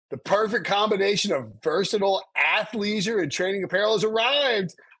The perfect combination of versatile athleisure and training apparel has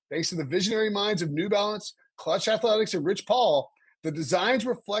arrived. Thanks to the visionary minds of New Balance, Clutch Athletics, and Rich Paul, the designs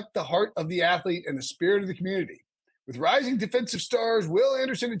reflect the heart of the athlete and the spirit of the community. With rising defensive stars Will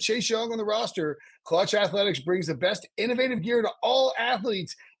Anderson and Chase Young on the roster, Clutch Athletics brings the best innovative gear to all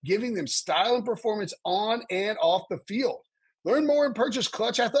athletes, giving them style and performance on and off the field. Learn more and purchase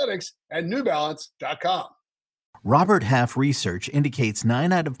Clutch Athletics at newbalance.com. Robert Half research indicates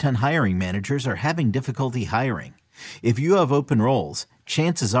 9 out of 10 hiring managers are having difficulty hiring. If you have open roles,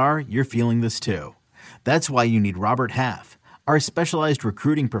 chances are you're feeling this too. That's why you need Robert Half. Our specialized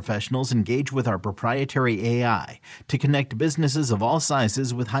recruiting professionals engage with our proprietary AI to connect businesses of all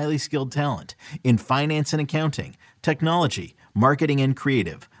sizes with highly skilled talent in finance and accounting, technology, marketing and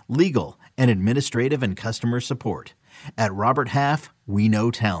creative, legal, and administrative and customer support. At Robert Half, we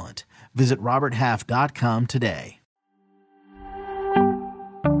know talent. Visit roberthalf.com today.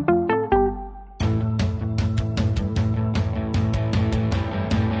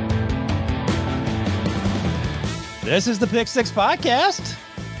 This is the Pick Six Podcast,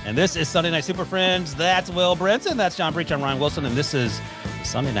 and this is Sunday Night Super Friends. That's Will Brinson. That's John Breach. I'm Ryan Wilson, and this is the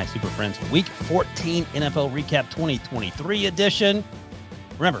Sunday Night Super Friends Week 14 NFL Recap 2023 edition.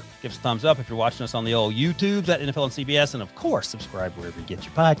 Remember, give us a thumbs up if you're watching us on the old YouTubes at NFL and CBS, and of course, subscribe wherever you get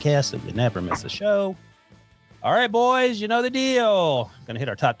your podcasts so you never miss a show. All right, boys, you know the deal. Going to hit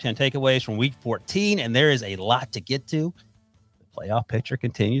our top 10 takeaways from Week 14, and there is a lot to get to. The playoff picture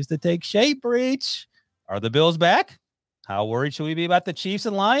continues to take shape, Breach. Are the Bills back? How worried should we be about the Chiefs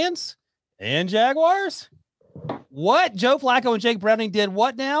and Lions and Jaguars? What? Joe Flacco and Jake Browning did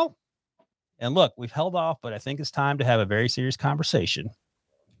what now? And look, we've held off, but I think it's time to have a very serious conversation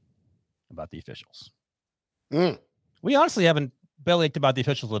about the officials. We honestly haven't bellyached about the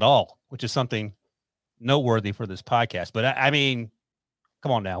officials at all, which is something noteworthy for this podcast. But I mean,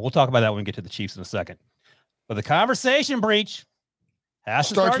 come on now. We'll talk about that when we get to the Chiefs in a second. But the conversation, Breach,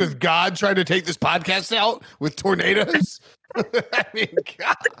 starts with God trying to take this podcast out with tornadoes. I mean,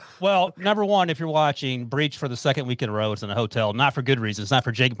 God. Well, number one, if you're watching, Breach for the second week in a row, it's in a hotel, not for good reasons, not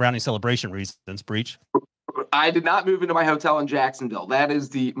for Jake Browning celebration reasons, Breach. I did not move into my hotel in Jacksonville. That is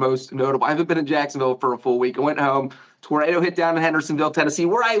the most notable. I haven't been in Jacksonville for a full week. I went home. Tornado hit down in Hendersonville, Tennessee,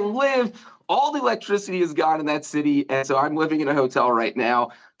 where I live. All the electricity is gone in that city, and so I'm living in a hotel right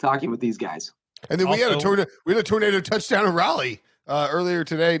now, talking with these guys. And then we had a tornado touchdown in Raleigh earlier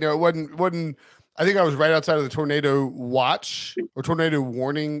today. No, it wasn't. I think I was right outside of the tornado watch or tornado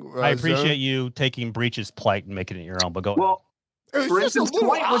warning. I appreciate you taking Breach's plight and making it your own. But go. Well, Brinson's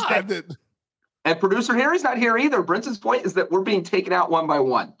point was that. And producer Harry's not here either. Brinson's point is that we're being taken out one by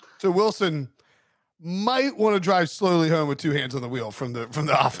one. So Wilson might want to drive slowly home with two hands on the wheel from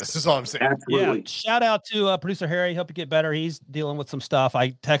the office. Is all I'm saying. Absolutely. Yeah. Shout out to producer Harry. Hope you get better. He's dealing with some stuff.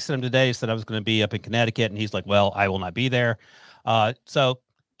 I texted him today, said I was going to be up in Connecticut, and he's like, "Well, I will not be there." So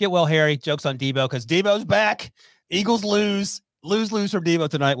get well, Harry. Jokes on Debo because Debo's back. Eagles lose from Debo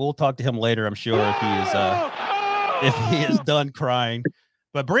tonight. We'll talk to him later, I'm sure, if he is done crying.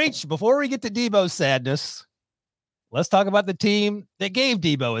 But Breach, before we get to Debo's sadness, let's talk about the team that gave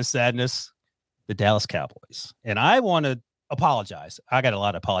Debo his sadness, the Dallas Cowboys. And I want to apologize. I got a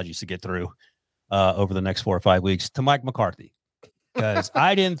lot of apologies to get through over the next 4 or 5 weeks to Mike McCarthy, because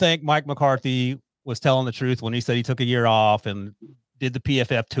I didn't think Mike McCarthy was telling the truth when he said he took a year off and did the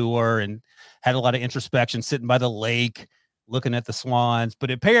PFF tour and had a lot of introspection sitting by the lake, looking at the swans. But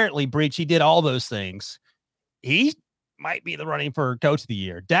apparently, Breach, he did all those things. He might be the running for coach of the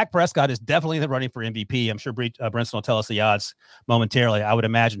year. Dak Prescott is definitely the running for MVP. I'm sure Brinson will tell us the odds momentarily. I would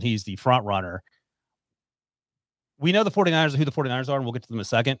imagine he's the front runner. We know the 49ers, who the 49ers are, and we'll get to them in a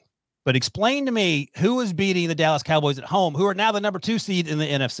second. But explain to me who is beating the Dallas Cowboys at home, who are now the number 2 seed in the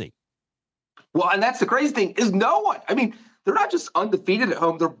NFC. Well, and that's the crazy thing is no one. I mean, they're not just undefeated at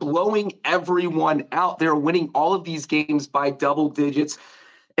home. They're blowing everyone out. They're winning all of these games by double digits.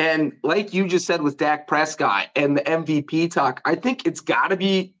 And like you just said with Dak Prescott and the MVP talk, I think it's got to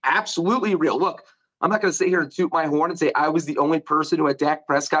be absolutely real. Look, I'm not going to sit here and toot my horn and say I was the only person who had Dak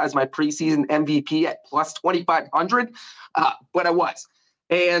Prescott as my preseason MVP at plus 2,500, but I was.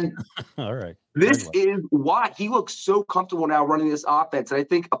 And all right, this is why he looks so comfortable now running this offense. And I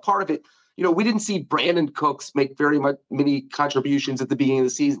think a part of it, we didn't see Brandon Cooks make many contributions at the beginning of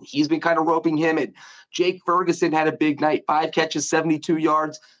the season. He's been kind of roping him in. Jake Ferguson had a big night, 5 catches, 72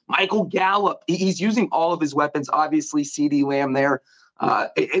 yards. Michael Gallup, he's using all of his weapons, obviously CeeDee Lamb there.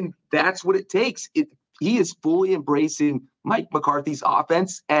 And that's what it takes. He is fully embracing Mike McCarthy's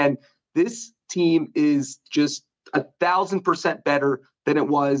offense. And this team is just 1,000% better than it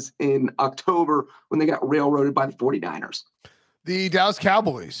was in October when they got railroaded by the 49ers. The Dallas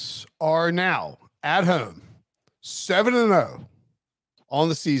Cowboys are now at home 7-0 on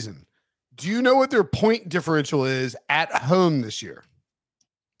the season. Do you know what their point differential is at home this year?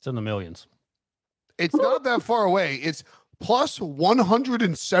 It's in the millions. It's not that far away. It's plus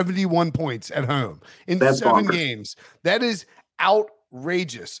 171 points at home in That's 7 bonkers. games. That is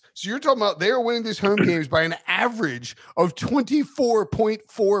outrageous. So you're talking about they are winning these home games by an average of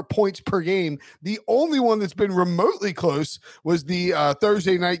 24.4 points per game. The only one that's been remotely close was the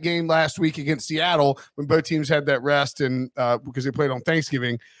Thursday night game last week against Seattle when both teams had that rest and because they played on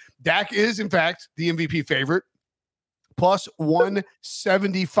Thanksgiving. Dak is, in fact, the MVP favorite. Plus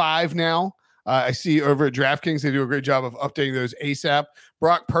 175 now. I see over at DraftKings, they do a great job of updating those ASAP.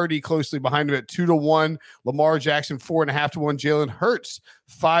 Brock Purdy closely behind him at 2-1. Lamar Jackson 4.5-1. Jalen Hurts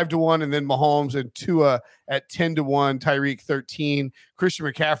 5-1, and then Mahomes and Tua at 10-1. Tyreek 13. Christian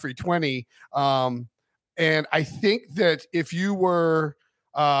McCaffrey 20. And I think that if you were,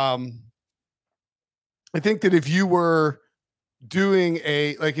 doing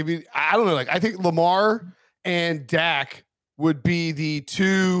I think Lamar and Dak would be the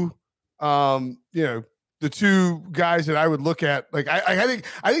two. The two guys that I would look at, like I think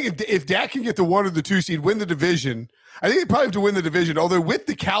if Dak can get the 1 or the 2 seed, win the division, I think they probably have to win the division. Although with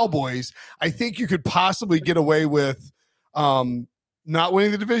the Cowboys, I think you could possibly get away with not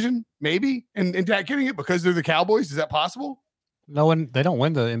winning the division, maybe, and Dak getting it because they're the Cowboys. Is that possible? No one, they don't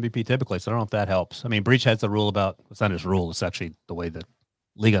win the MVP typically, so I don't know if that helps. I mean, Breach has the rule about, it's not his rule, it's actually the way the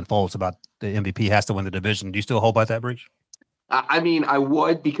league unfolds about the MVP has to win the division. Do you still hold by that, Breach? I mean, I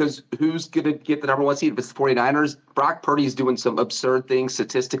would, because who's going to get the number 1 seed if it's the 49ers? Brock Purdy's doing some absurd things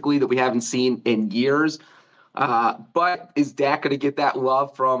statistically that we haven't seen in years. But is Dak going to get that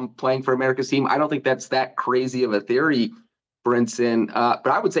love from playing for America's team? I don't think that's that crazy of a theory, Brinson.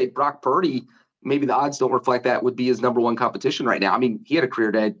 But I would say Brock Purdy, maybe the odds don't reflect that, would be his number 1 competition right now. I mean, he had a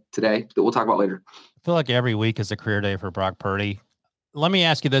career day today that we'll talk about later. I feel like every week is a career day for Brock Purdy. Let me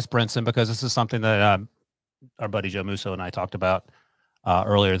ask you this, Brinson, because this is something that our buddy Joe Musso and I talked about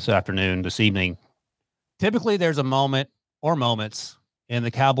earlier this evening. Typically, there's a moment or moments in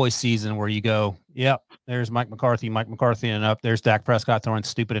the Cowboys season where you go, yep, there's Mike McCarthy and up. There's Dak Prescott throwing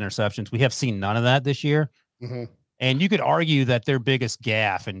stupid interceptions. We have seen none of that this year. Mm-hmm. And you could argue that their biggest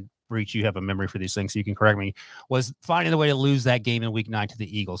gaffe, and Breach, you have a memory for these things, so you can correct me, was finding a way to lose that game in week 9 to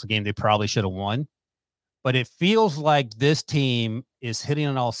the Eagles, a game they probably should have won. But it feels like this team is hitting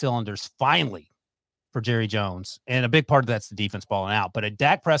on all cylinders finally for Jerry Jones. And a big part of that's the defense balling out. But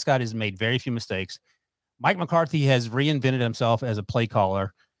Dak Prescott has made very few mistakes. Mike McCarthy has reinvented himself as a play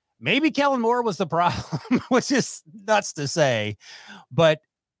caller. Maybe Kellen Moore was the problem, which is nuts to say. But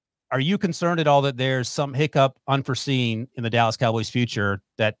are you concerned at all that there's some hiccup unforeseen in the Dallas Cowboys future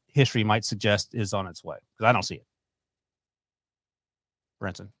that history might suggest is on its way? Because I don't see it.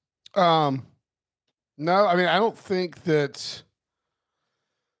 Brinson. No, I mean, I don't think that.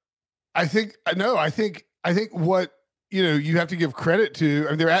 I think what you have to give credit to.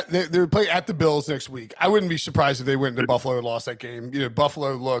 I mean, they're playing at the Bills next week. I wouldn't be surprised if they went into Buffalo and lost that game.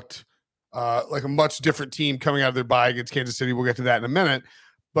 Buffalo looked like a much different team coming out of their bye against Kansas City. We'll get to that in a minute.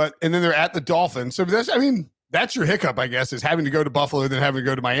 And then they're at the Dolphins. So that's your hiccup, I guess, is having to go to Buffalo and then having to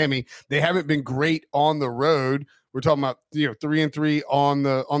go to Miami. They haven't been great on the road. We're talking about 3-3 on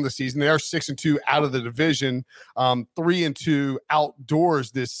the season. They are 6-2 out of the division, 3-2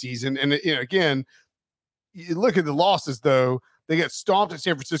 outdoors this season. And again, you look at the losses though. They got stomped at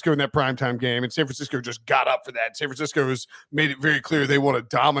San Francisco in that primetime game, and San Francisco just got up for that. San Francisco has made it very clear they want to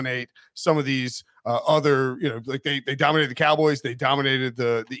dominate some of these other, like they dominated the Cowboys, they dominated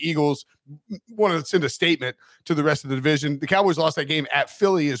the Eagles. Wanted to send a statement to the rest of the division. The Cowboys lost that game at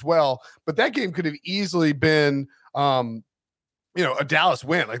Philly as well, but that game could have easily been a Dallas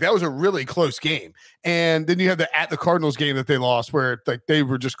win. Like that was a really close game. And then you have the at the Cardinals game that they lost, where like they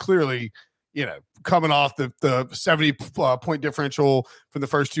were just clearly, coming off the 70 point differential from the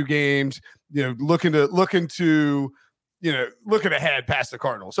first 2 games, looking ahead past the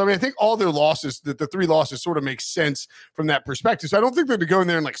Cardinals. So I mean, I think all their losses, the 3 losses sort of make sense from that perspective. So I don't think they're to go in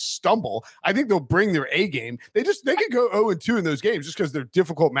there and like stumble. I think they'll bring their A game. They could go 0-2 in those games just because they're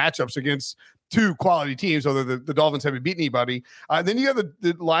difficult matchups against 2 quality teams, although the Dolphins haven't beaten anybody. Then you have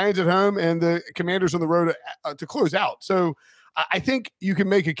the Lions at home and the Commanders on the road to close out. So I think you can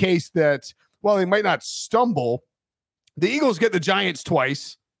make a case that while they might not stumble, the Eagles get the Giants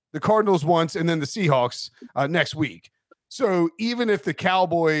twice, the Cardinals once, and then the Seahawks next week. So even if the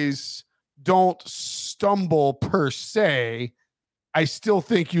Cowboys don't stumble per se, I still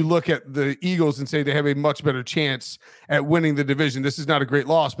think you look at the Eagles and say they have a much better chance at winning the division. This is not a great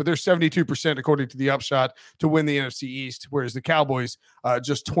loss, but they're 72% according to the Upshot to win the NFC East, whereas the Cowboys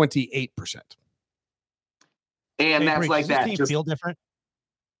just 28%. And that's like that. Does this team feel different?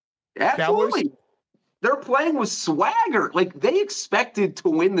 Absolutely. Cowboys? They're playing with swagger. Like, they expected to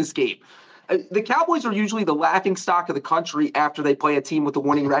win this game. The Cowboys are usually the laughing stock of the country after they play a team with a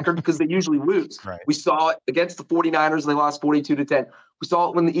winning record because they usually lose. Right. We saw it against the 49ers. They lost 42-10. We saw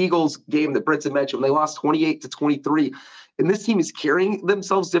it when the Eagles game that Brits had mentioned, when they lost 28-23. And this team is carrying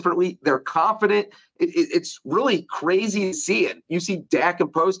themselves differently. They're confident. It's really crazy to see it. You see Dak in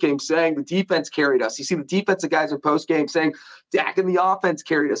postgame saying the defense carried us. You see the defensive guys in postgame saying Dak and the offense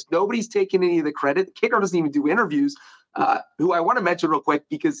carried us. Nobody's taking any of the credit. The kicker doesn't even do interviews. Who I want to mention real quick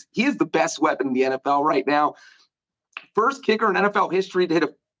because he is the best weapon in the NFL right now. First kicker in NFL history to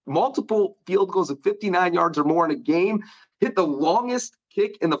hit multiple field goals of 59 yards or more in a game, hit the longest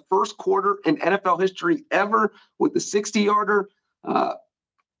kick in the first quarter in NFL history ever with the 60-yarder.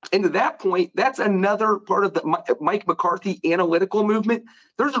 And to that point, that's another part of the Mike McCarthy analytical movement.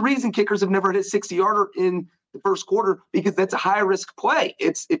 There's a reason kickers have never hit 60-yarder in the first quarter because that's a high-risk play.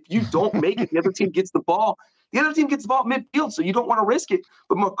 It's if you don't make it, the other team gets the ball. The other team gets the ball midfield, so you don't want to risk it.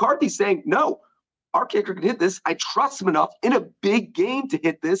 But McCarthy's saying, no, our kicker can hit this. I trust him enough in a big game to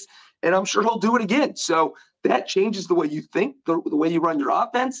hit this, and I'm sure he'll do it again. So that changes the way you think, the way you run your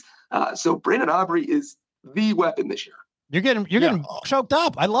offense. So Brandon Aubrey is the weapon this year. You're getting choked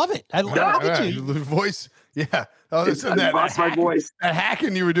up. I love it. I love it. The voice. Yeah. Oh, my voice. That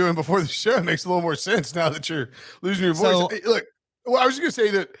hacking you were doing before the show makes a little more sense now that you're losing your voice. So, look, well, I was just going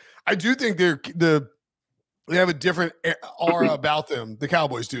to say that I do think they have a different aura about them. The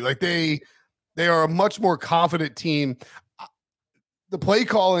Cowboys do. Like they are a much more confident team. The play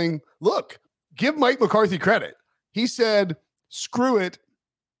calling, look, give Mike McCarthy credit. He said, screw it.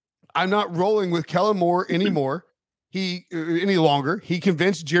 I'm not rolling with Kellen Moore anymore. Any longer. He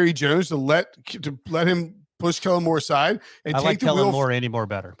convinced Jerry Jones to let him push Kellen Moore aside and take like the Kellen wheel. Moore any more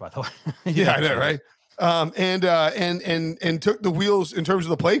better, by the way. Yeah, I know, right? And took the wheels in terms of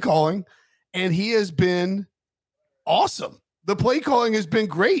the play calling, and he has been awesome. The play calling has been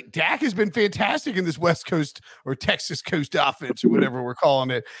great. Dak has been fantastic in this West Coast or Texas Coast offense or whatever we're calling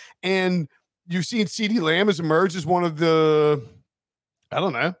it. And you've seen CeeDee Lamb has emerged as one of the, I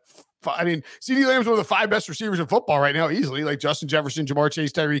don't know. CeeDee Lamb's one of the 5 best receivers in football right now, easily. Like Justin Jefferson, Jamar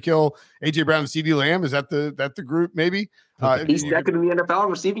Chase, Tyreek Hill, AJ Brown, and CeeDee Lamb. Is that the group? Maybe he's second in the NFL in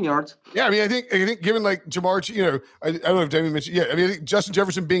receiving yards. Yeah, I mean, I think given like Jamar, I don't know if Damien mentioned. Yeah, I mean, I think Justin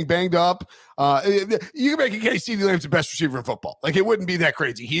Jefferson being banged up, you can make a case CeeDee Lamb's the best receiver in football. Like it wouldn't be that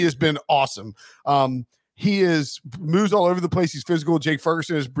crazy. He has been awesome. He moves all over the place. He's physical. Jake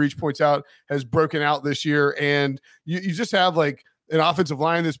Ferguson, as Breach points out, has broken out this year, and you just have like an offensive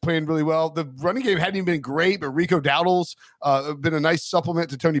line that's playing really well. The running game hadn't even been great, but Rico Dowdle's been a nice supplement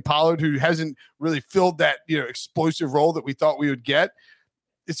to Tony Pollard, who hasn't really filled that explosive role that we thought we would get.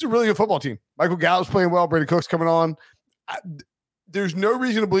 It's a really good football team. Michael Gallup's playing well. Brandon Cook's coming on. There's no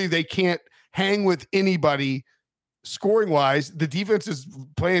reason to believe they can't hang with anybody scoring-wise. The defense is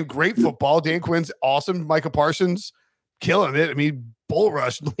playing great football. Dan Quinn's awesome. Micah Parsons killing it. I mean, bull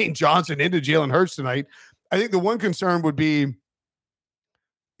rush Lane Johnson into Jalen Hurts tonight. I think the one concern would be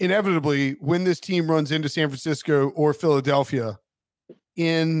inevitably when this team runs into San Francisco or Philadelphia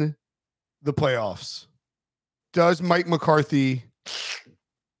in the playoffs, does Mike McCarthy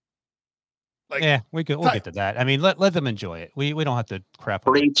we'll get to that. I mean, let them enjoy it. We don't have to crap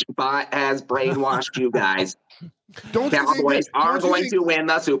on Breach bot has brainwashed you guys. Cowboys are going to win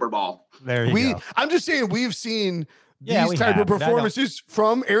the Super Bowl. There you go. I'm just saying we've seen these type of performances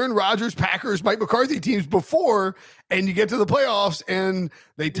from Aaron Rodgers, Packers, Mike McCarthy teams before, and you get to the playoffs and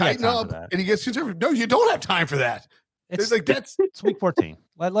they tighten up and he gets conservative. No, you don't have time for that. It's week 14.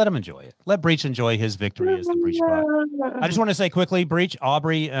 Let him enjoy it. Let Breach enjoy his victory as the Breach bot. I just want to say quickly, Breach,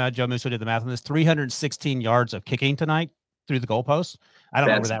 Aubrey, Joe Musso did the math on this, 316 yards of kicking tonight through the goalpost. I don't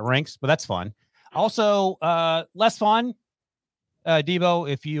know where that ranks, but that's fun. Also, less fun, Debo,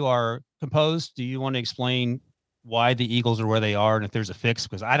 if you are composed, do you want to explain why the Eagles are where they are and if there's a fix?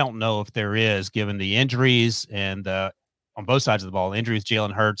 Because I don't know if there is, given the injuries and on both sides of the ball, injuries,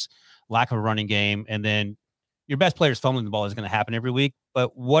 Jalen Hurts, lack of a running game, and then your best players fumbling the ball is going to happen every week.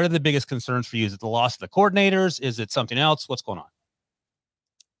 But what are the biggest concerns for you? Is it the loss of the coordinators? Is it something else? What's going on?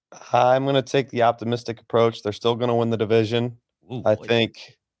 I'm going to take the optimistic approach. They're still going to win the division. I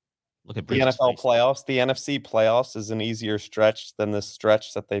think look at the NFL playoffs. The NFC playoffs is an easier stretch than the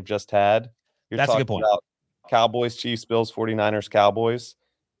stretch that they've just had. That's a good point. About Cowboys, Chiefs, Bills, 49ers, Cowboys.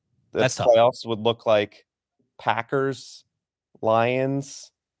 The That's playoffs would look like Packers,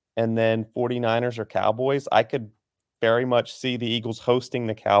 Lions, and then 49ers or Cowboys, I could very much see the Eagles hosting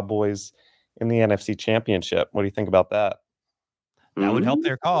the Cowboys in the NFC Championship. What do you think about that? That would help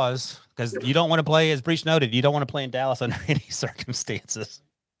their cause, because you don't want to play, as Breach noted, you don't want to play in Dallas under any circumstances.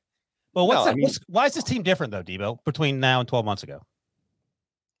 Well, why is this team different, though, Debo, between now and 12 months ago?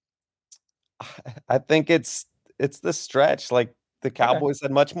 I think it's the stretch. Like, the Cowboys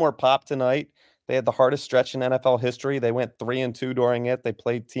had much more pop tonight. They had the hardest stretch in NFL history. They went 3-2 during it. They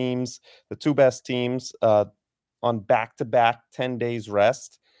played teams, the two best teams, on back-to-back 10 days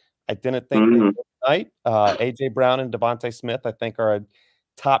rest. I didn't think they would tonight. A.J. Brown and Devontae Smith, I think, are a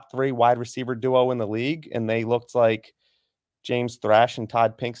top 3 wide receiver duo in the league, and they looked like James Thrash and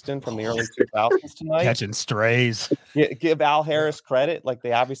Todd Pinkston from the early 2000s tonight. Catching strays. Give Al Harris credit. Like,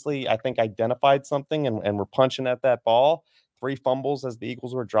 they obviously, I think, identified something and were punching at that ball. 3 fumbles as the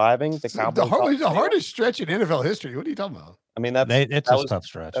Eagles were driving. The Cowboys, the hardest stretch in NFL history. What are you talking about? I mean, it's a tough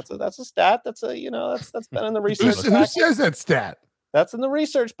stretch. That's a stat. That's been in the research. Who says that stat? That's in the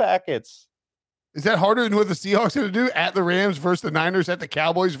research packets. Is that harder than what the Seahawks going to do at the Rams versus the Niners, at the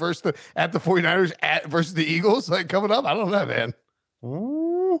Cowboys versus at the 49ers versus the Eagles? Like, coming up, I don't know, man.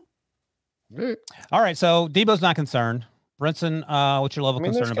 All right, so Debo's not concerned. Brinson, what's your level of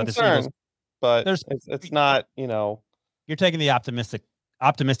concern about the Eagles? But it's not, You're taking the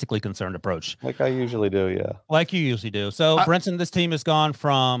optimistically concerned approach. Like I usually do, yeah. Like you usually do. So, Brinson, this team has gone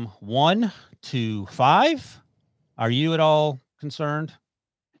from 1 to 5. Are you at all concerned?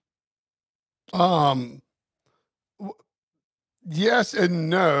 Yes and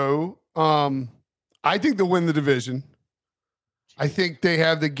no. I think they'll win the division. I think they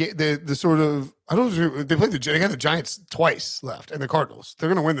have the sort of, I don't know, they got the Giants twice left and the Cardinals. They're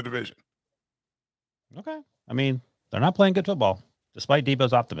going to win the division. Okay. I mean, they're not playing good football, despite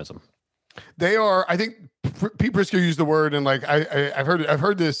Debo's optimism. They are. I think Pete Prisco used the word, and like I've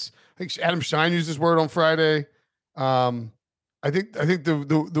heard this. I think Adam Shine used this word on Friday. I think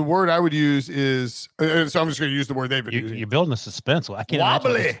the word I would use is, so I'm just going to use the word they've been using. You're building a suspense. Well, I can't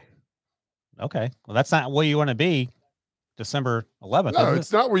wobbly. Okay, well, that's not where you want to be. December 11th. No,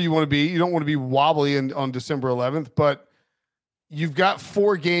 it's not where you want to be. You don't want to be wobbly on December 11th, but you've got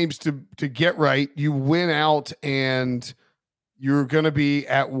 4 games to get right. You win out, and you're going to be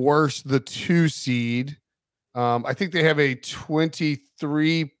at worst the 2 seed. I think they have a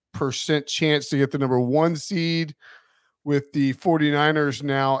 23% chance to get the number 1 seed, with the 49ers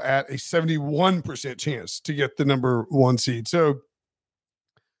now at a 71% chance to get the number 1 seed. So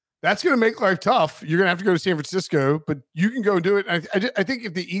that's going to make life tough. You're going to have to go to San Francisco, but you can go do it. I think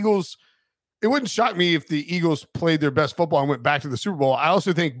if the Eagles, it wouldn't shock me if the Eagles played their best football and went back to the Super Bowl. I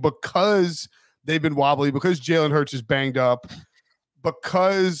also think because they've been wobbly, because Jalen Hurts is banged up,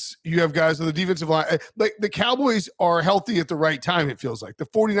 because you have guys on the defensive line, like the Cowboys are healthy at the right time. It feels like the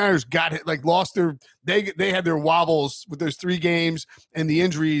 49ers got it, like lost they had their wobbles with those 3 games and the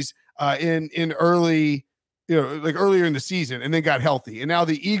injuries in early, like earlier in the season, and then got healthy. And now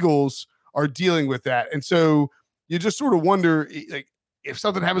the Eagles are dealing with that. And so you just sort of wonder, like, if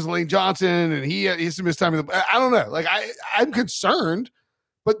something happens to Lane Johnson and he has to miss time, I don't know. Like I'm concerned,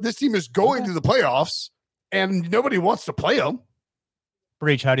 but this team is going to the playoffs and nobody wants to play them.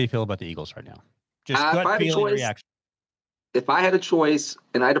 Breach, how do you feel about the Eagles right now? Just gut feeling, reaction. If I had a choice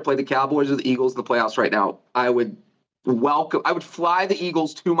and I had to play the Cowboys or the Eagles in the playoffs right now, I would fly the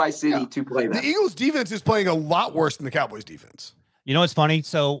Eagles to my city to play them. The Eagles defense is playing a lot worse than the Cowboys defense. You know what's funny?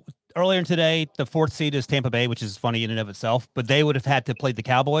 So earlier today, the 4th seed is Tampa Bay, which is funny in and of itself, but they would have had to play the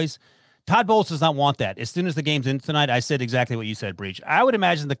Cowboys. Todd Bowles does not want that. As soon as the game's in tonight, I said exactly what you said, Breach. I would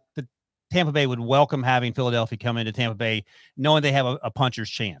imagine the Tampa Bay would welcome having Philadelphia come into Tampa Bay, knowing they have a puncher's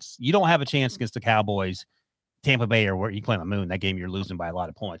chance. You don't have a chance against the Cowboys, Tampa Bay, or where you play on the moon. That game, you're losing by a lot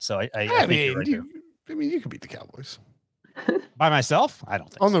of points. So I think you're right there. You can beat the Cowboys. By myself? I don't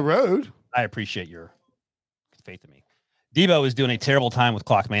think on the road. I appreciate your faith in me. Debo is doing a terrible time with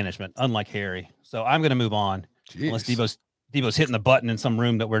clock management, unlike Harry. So I'm going to move on. Jeez. Unless Debo's hitting the button in some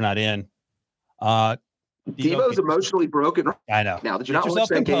room that we're not in. Debo's emotionally broken. I know. Now, did you not watch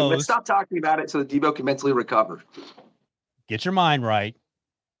that game? Let's stop talking about it so that Debo can mentally recover. Get your mind right.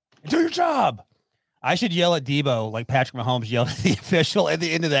 Do your job. I should yell at Debo like Patrick Mahomes yelled at the official at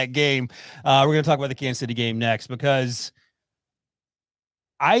the end of that game. We're going to talk about the Kansas City game next, because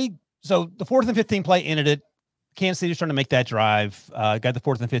so the 4th and 15 play ended it. Kansas City was trying to make that drive. Got the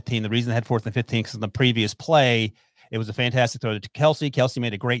 4th and 15. The reason they had 4th and 15 because in the previous play, it was a fantastic throw to Kelsey. Kelsey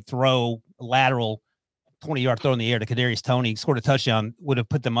made a great throw, lateral 20-yard throw in the air to Kadarius Toney, scored a touchdown, would have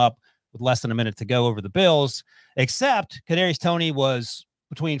put them up with less than a minute to go over the Bills, except Kadarius Toney was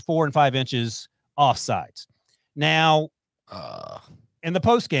between 4 and 5 inches offsides. Now, In the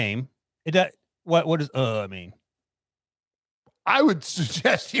post game, what does mean? I would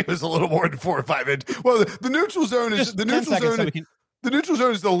suggest he was a little more than 4 or 5 inches. Well, the neutral zone is the neutral zone. So the neutral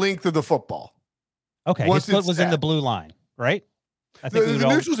zone is the length of the football. Okay, his foot was in the blue line, right? I think the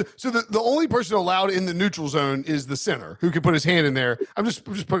neutral zone. So the only person allowed in the neutral zone is the center who can put his hand in there. I'm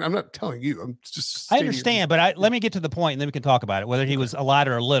not telling you. I'm just. I understand, but let me get to the point, and then we can talk about it. Whether he was a lot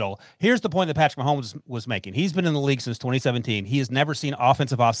or a little. Here's the point that Patrick Mahomes was making. He's been in the league since 2017. He has never seen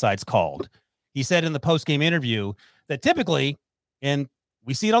offensive offsides called. He said in the post-game interview that typically, and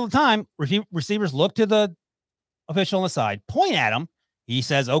we see it all the time, receivers look to the official on the side, point at him. He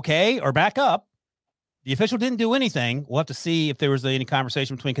says, okay, or back up. The official didn't do anything. We'll have to see if there was any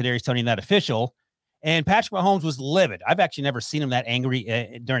conversation between Kadarius Toney and that official. And Patrick Mahomes was livid. I've actually never seen him that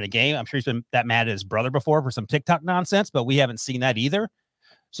angry during a game. I'm sure he's been that mad at his brother before for some TikTok nonsense, but we haven't seen that either.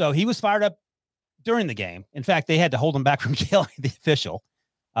 So he was fired up during the game. In fact, they had to hold him back from yelling at the official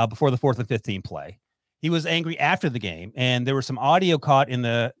before the 4th and 15 play. He was angry after the game, and there was some audio caught in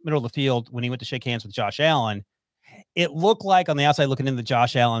the middle of the field when he went to shake hands with Josh Allen. It looked like on the outside looking in,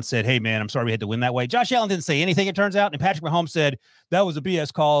 Josh Allen said, hey, man, I'm sorry we had to win that way. Josh Allen didn't say anything, it turns out. And Patrick Mahomes said, that was a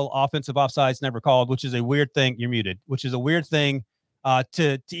BS call. Offensive offsides never called, which is a weird thing. You're muted, which is a weird thing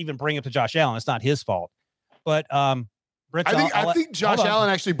to even bring up to Josh Allen. It's not his fault. But Brits, I think Josh Allen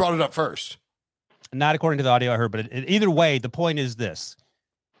actually brought it up first. Not according to the audio I heard, but either way, the point is this.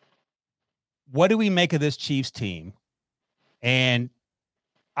 What do we make of this Chiefs team? And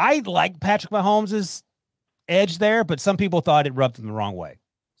I like Patrick Mahomes' edge there, but some people thought it rubbed them the wrong way.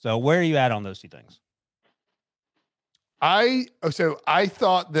 So where are you at on those two things? I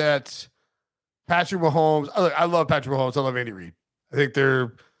thought that Patrick Mahomes, I love Patrick Mahomes. I love Andy Reid. I think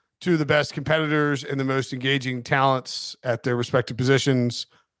they're two of the best competitors and the most engaging talents at their respective positions.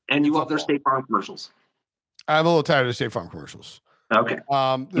 And you love their State Farm commercials. I'm a little tired of State Farm commercials. Okay.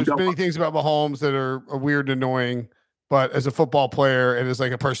 There's many things about Mahomes that are weird and annoying, but as a football player and as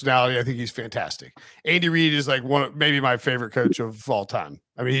like a personality, I think he's fantastic. Andy Reid is like maybe my favorite coach of all time.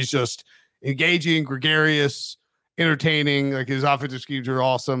 I mean, he's just engaging, gregarious, entertaining. Like his offensive schemes are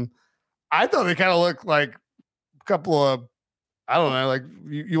awesome. I thought they kind of looked like a couple of, I don't know, like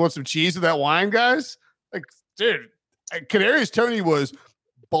you want some cheese with that wine, guys? Like, dude, Kadarius Toney was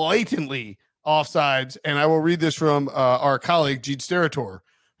blatantly offsides, and I will read this from our colleague Gene Sterator,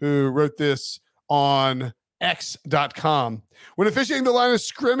 who wrote this on X.com. When officiating the line of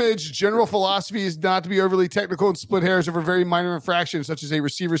scrimmage, general philosophy is not to be overly technical and split hairs over very minor infractions, such as a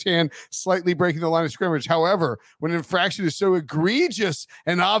receiver's hand slightly breaking the line of scrimmage. However, when an infraction is so egregious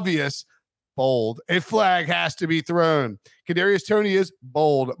and obvious, bold, a flag has to be thrown. Kadarius Toney is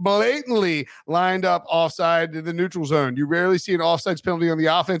bold, blatantly lined up offside in the neutral zone. You rarely see an offsides penalty on the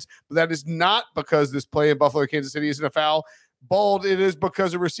offense, but that is not because this play in Buffalo, Kansas City isn't a foul. Bold, it is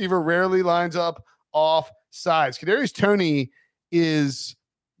because a receiver rarely lines up offsides. Kadarius Toney is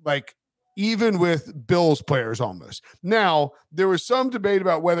like even with Bills players almost. Now, there was some debate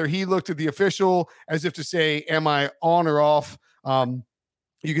about whether he looked at the official as if to say, am I on or off?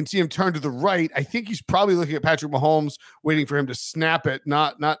 You can see him turn to the right. I think he's probably looking at Patrick Mahomes, waiting for him to snap it,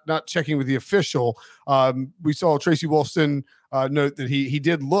 not checking with the official. We saw Tracy Wolfson note that he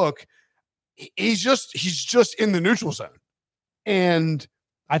did look. He's just in the neutral zone, and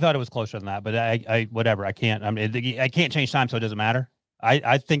I thought it was closer than that, but I whatever. I can't. I mean, I can't change time, so it doesn't matter.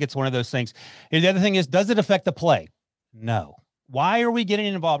 I think it's one of those things. And the other thing is, does it affect the play? No. Why are we getting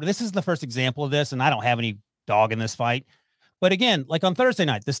involved? This is the first example of this, and I don't have any dog in this fight. But again, like on Thursday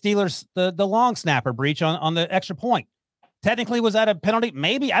night, the Steelers, the long snapper breach on the extra point. Technically, was that a penalty?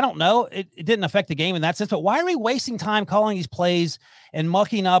 Maybe. I don't know. It didn't affect the game in that sense. But why are we wasting time calling these plays and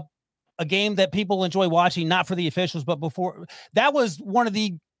mucking up a game that people enjoy watching, not for the officials, but before? That was one of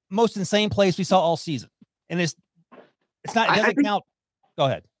the most insane plays we saw all season. And it's not, it doesn't count. Go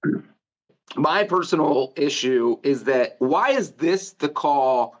ahead. My personal issue is that why is this the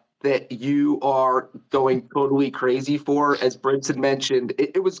call that you are going totally crazy for? As Briggs had mentioned,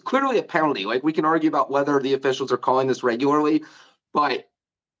 it was clearly a penalty. Like, we can argue about whether the officials are calling this regularly, but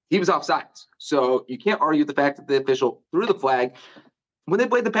he was offsides. So you can't argue the fact that the official threw the flag. When they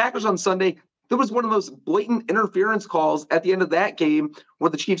played the Packers on Sunday, there was one of the most blatant interference calls at the end of that game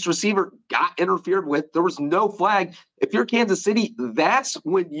where the Chiefs receiver got interfered with. There was no flag. If you're Kansas City, that's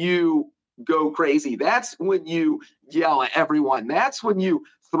when you go crazy. That's when you yell at everyone. That's when you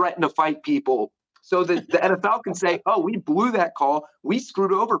threaten to fight people, so that the NFL can say, oh, we blew that call. We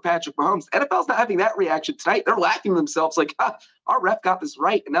screwed over Patrick Mahomes. NFL's not having that reaction tonight. They're laughing themselves like, our ref got this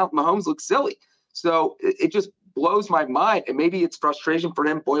right, and now Mahomes looks silly. So it just blows my mind, and maybe it's frustration for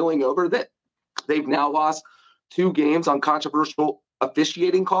them boiling over that they've now lost 2 games on controversial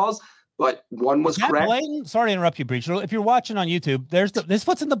officiating calls, but one was correct. Blatant? Sorry to interrupt you, Breacher. If you're watching on YouTube, his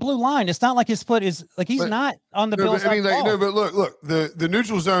foot's in the blue line. It's not like his foot is like he's not on the Bills. But look, the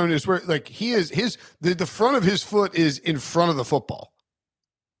neutral zone is where like the front of his foot is in front of the football.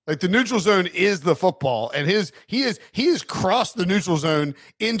 Like the neutral zone is the football, and he has crossed the neutral zone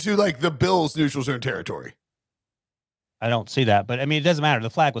into like the Bills' neutral zone territory. I don't see that, but I mean, it doesn't matter. The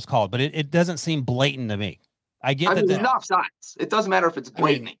flag was called, but it doesn't seem blatant to me. I get that. It's offsides. It doesn't matter if it's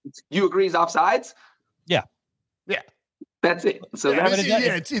blatant. You agree it's offsides? Yeah. That's it. So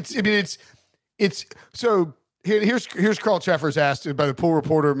it's so here's Carl Cheffers asked by the pool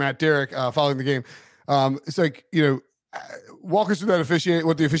reporter Matt Derrick following the game. It's like, walk us through that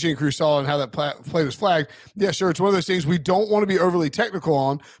what the officiating crew saw and how that play was flagged. Yeah, sure. It's one of those things we don't want to be overly technical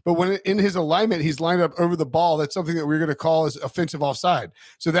on, but when in his alignment, he's lined up over the ball. That's something that we're going to call as offensive offside.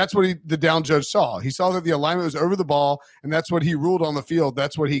 So that's what the down judge saw. He saw that the alignment was over the ball, and that's what he ruled on the field.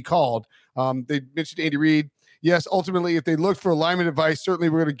 That's what he called. They mentioned Andy Reid. Yes, ultimately, if they look for alignment advice, certainly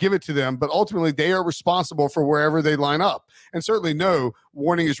we're going to give it to them. But ultimately, they are responsible for wherever they line up. And certainly no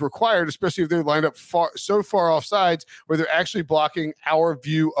warning is required, especially if they're lined up so far off sides where they're actually blocking our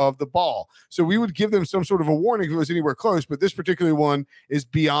view of the ball. So we would give them some sort of a warning if it was anywhere close. But this particular one is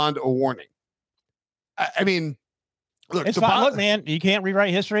beyond a warning. I mean, look, it's fine. Look, man, you can't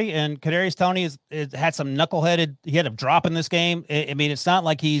rewrite history. And Kadarius Toney had some knuckleheaded. He had a drop in this game. I mean, it's not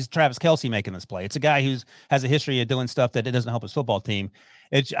like he's Travis Kelce making this play. It's a guy who has a history of doing stuff that it doesn't help his football team.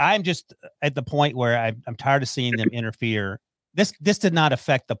 I'm just at the point where I'm tired of seeing them interfere. This did not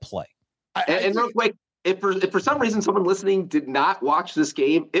affect the play. And real quick, if for some reason someone listening did not watch this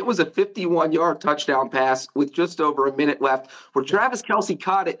game, it was a 51-yard touchdown pass with just over a minute left where Travis Kelce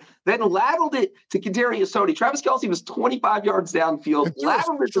caught it, then lateraled it to Kadarius Toney. Travis Kelce was 25 yards downfield,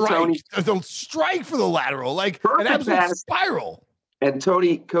 lateraled it to Toney. The strike for the lateral, like perfect an absolute pass. Spiral. And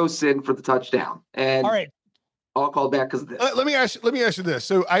Toney coasts in for the touchdown. And all right, all called back because of this. Let me ask you this.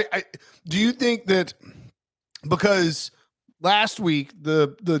 So I do you think that because last week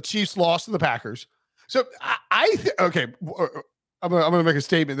the Chiefs lost to the Packers, so okay, I'm gonna make a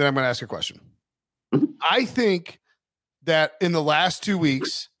statement, then I'm gonna ask a question. I think that in the last 2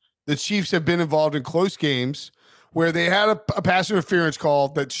 weeks, the Chiefs have been involved in close games where they had a pass interference call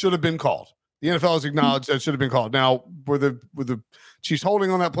that should have been called. The NFL has acknowledged that should have been called. Now, were the Chiefs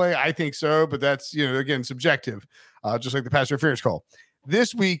holding on that play? I think so, but that's again subjective, just like the pass interference call.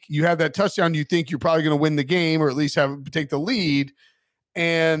 This week, you have that touchdown. You think you're probably going to win the game or at least take the lead,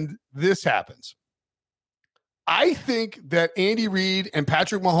 and this happens. I think that Andy Reid and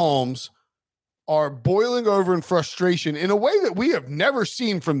Patrick Mahomes are boiling over in frustration in a way that we have never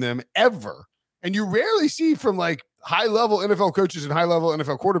seen from them ever. And you rarely see from like high-level NFL coaches and high-level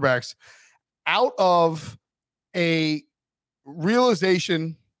NFL quarterbacks out of a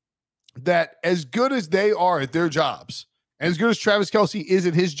realization that as good as they are at their jobs, and as good as Travis Kelce is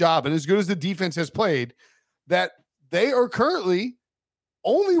at his job, and as good as the defense has played, that they are currently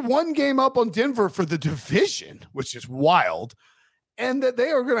only one game up on Denver for the division, which is wild, and that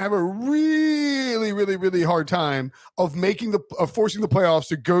they are going to have a really, really, really hard time of forcing the playoffs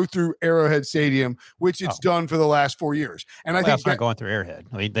to go through Arrowhead Stadium, which it's done for the last 4 years. And I think not going through Arrowhead.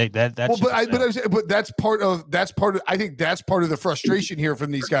 I mean, that's but that's part of. I think that's part of the frustration here from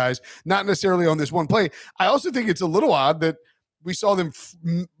these guys, not necessarily on this one play. I also think it's a little odd that we saw them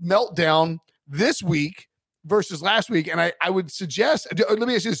melt down this week versus last week. And I would suggest, let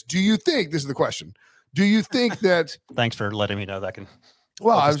me ask you this. Do you think, this is the question, do you think that... Thanks for letting me know that can...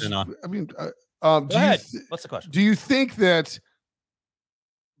 Well, what's the question? Do you think that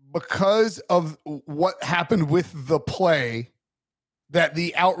because of what happened with the play, that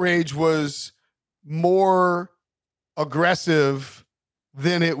the outrage was more aggressive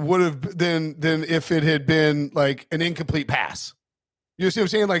than it would have than if it had been like an incomplete pass? You see what I'm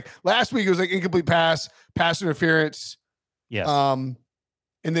saying? Like last week it was like incomplete pass interference. Yes. And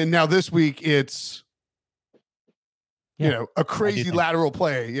then now this week it's a crazy lateral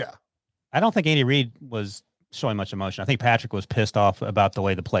play. Yeah. I don't think Andy Reid was showing much emotion. I think Patrick was pissed off about the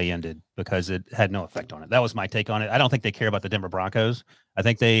way the play ended because it had no effect on it. That was my take on it. I don't think they care about the Denver Broncos. I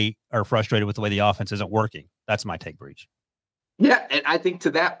think they are frustrated with the way the offense isn't working. That's my take, Breach. Yeah, and I think to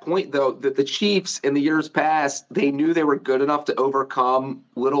that point, though, that the Chiefs in the years past, they knew they were good enough to overcome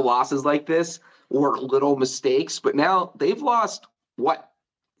little losses like this or little mistakes. But now they've lost,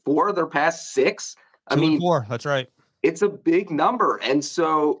 4 of their past 6? I mean, 4. That's right. It's a big number. And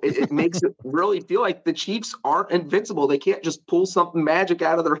so it makes it really feel like the Chiefs aren't invincible. They can't just pull something magic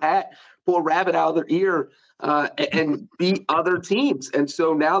out of their hat, pull a rabbit out of their ear, and beat other teams. And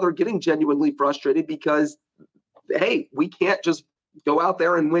so now they're getting genuinely frustrated because hey, we can't just go out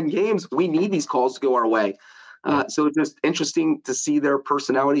there and win games. We need these calls to go our way. So it's just interesting to see their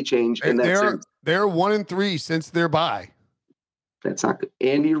personality change in that sense. They're 1-3 since their bye. That's not good.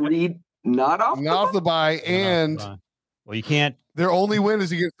 Andy Reid, not off the bye, and well, you can't. Their only win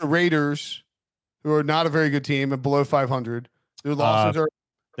is against the Raiders, who are not a very good team and below 500. Their losses are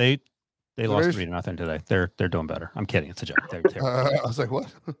they lost 3-0 today. They're doing better. I'm kidding. It's a joke. They're terrible. I was like, what?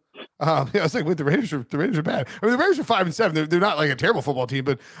 I was like, wait, the Raiders are bad. I mean, the Raiders are 5-7. They're not like a terrible football team,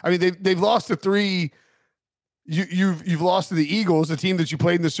 but I mean, they've lost to 3. You've lost to the Eagles, a team that you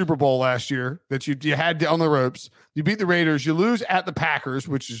played in the Super Bowl last year, that you had on the ropes. You beat the Raiders. You lose at the Packers,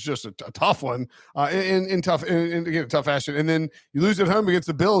 which is just a tough one, in again, a tough fashion. And then you lose at home against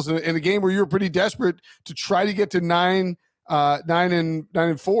the Bills in a game where you were pretty desperate to try to get to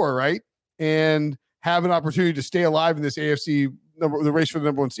 9-4, right, and have an opportunity to stay alive in this AFC the race for the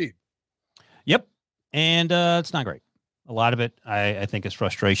number 1 seed. Yep, and it's not great. A lot of it, I think, is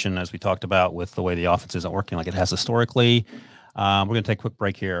frustration, as we talked about, with the way the offense isn't working like it has historically. We're going to take a quick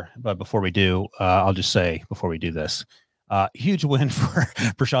break here, but before we do, I'll just say before we do this, huge win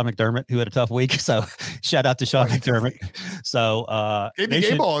for Sean McDermott, who had a tough week. So shout out to Sean McDermott. So gave the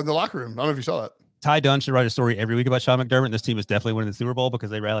game ball in the locker room. I don't know if you saw that. Ty Dunn should write a story every week about Sean McDermott. This team is definitely winning the Super Bowl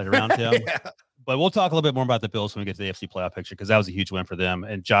because they rallied around him. Yeah. But we'll talk a little bit more about the Bills when we get to the AFC playoff picture, because that was a huge win for them.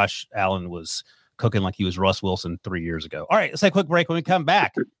 And Josh Allen was cooking like he was Russ Wilson 3 years ago. All right, let's take a quick break. When we come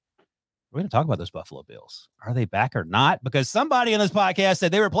back, we're going to talk about those Buffalo Bills. Are they back or not? Because somebody on this podcast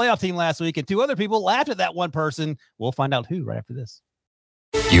said they were a playoff team last week, and 2 other people laughed at that one person. We'll find out who right after this.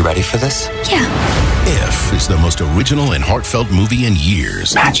 You ready for this? Yeah. If is the most original and heartfelt movie in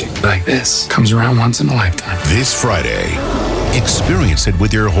years. Magic like this comes around once in a lifetime. This Friday, experience it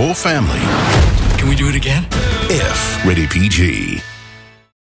with your whole family. Can we do it again? If, rated PG.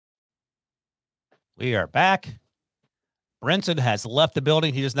 We are back. Brinson has left the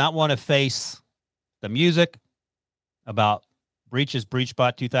building. He does not want to face the music about Breach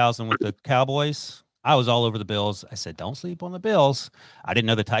Bot 2000 with the Cowboys. I was all over the Bills. I said, don't sleep on the Bills. I didn't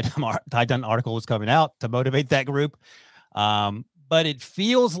know the Ty Dunn article was coming out to motivate that group. But it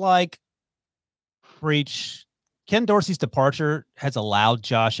feels like Ken Dorsey's departure has allowed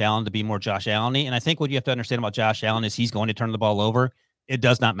Josh Allen to be more Josh Allen-y. And I think what you have to understand about Josh Allen is he's going to turn the ball over. It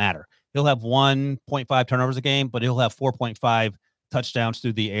does not matter. He'll have 1.5 turnovers a game, but he'll have 4.5 touchdowns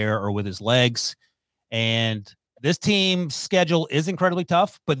through the air or with his legs. And this team's schedule is incredibly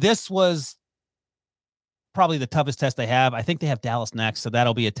tough, but this was probably the toughest test they have. I think they have Dallas next, so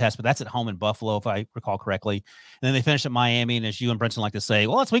that'll be a test, but that's at home in Buffalo, if I recall correctly. And then they finish at Miami, and as you and Brinson like to say,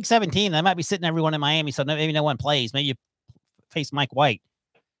 well, it's week 17. I might be sitting everyone in Miami, so maybe no one plays. Maybe you face Mike White.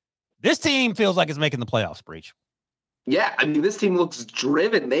 This team feels like it's making the playoffs, Breach. Yeah, I mean, this team looks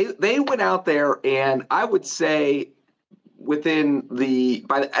driven. They went out there, and I would say by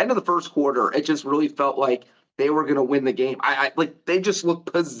the end of the first quarter, it just really felt like they were going to win the game. I like they just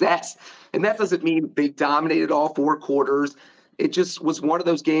looked possessed, and that doesn't mean they dominated all 4 quarters. It just was one of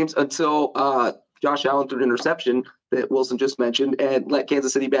those games until Josh Allen threw an interception that Wilson just mentioned and let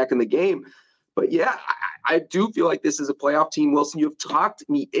Kansas City back in the game. But yeah, I do feel like this is a playoff team, Wilson. You've talked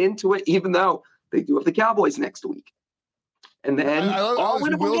me into it, even though they do have the Cowboys next week. And then all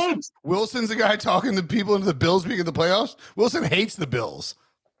winnable games. Wilson's the guy talking to people into the Bills being in the playoffs. Wilson hates the Bills.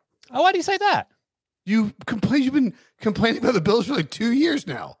 Oh, why do you say that? You've been complaining about the Bills for like 2 years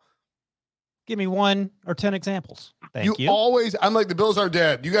now. Give me 1 or 10 examples. Thank you. I'm like, the Bills are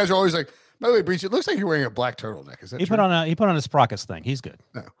dead. You guys are always like, by the way, Breach, it looks like you're wearing a black turtleneck. Is that true? He put on a Sprockets thing. He's good.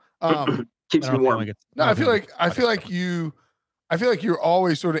 No. Keeps me warm. I feel like you're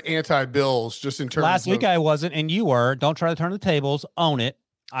always sort of anti-Bills, just in terms. Last week I wasn't, and you were. Don't try to turn the tables. Own it.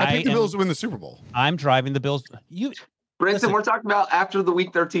 I picked the Bills to win the Super Bowl. I'm driving the Bills. Brinson, we're talking about after the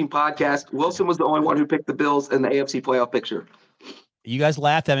Week 13 podcast. Wilson was the only one who picked the Bills in the AFC playoff picture. You guys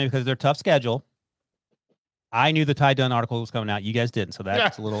laughed at me because of their tough schedule. I knew the Ty Dunn article was coming out. You guys didn't, so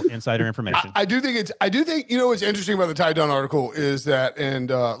that's a little insider information. I do think what's interesting about the Ty Dunn article is that, and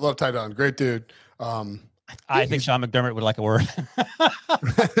love Ty Dunn, great dude. I think Sean McDermott would like a word.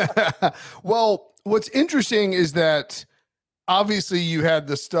 Well, what's interesting is that obviously you had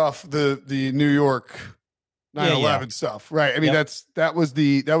the stuff, the New York 9/11 stuff, right? I mean, that was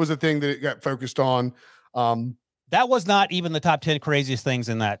the thing that it got focused on. That was not even the top 10 craziest things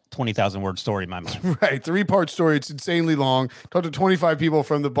in that 20,000 word story in my mind. Right. 3-part story. It's insanely long. Talked to 25 people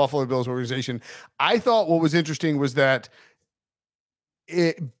from the Buffalo Bills organization. I thought what was interesting was that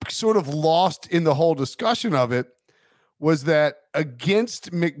it sort of lost in the whole discussion of it was that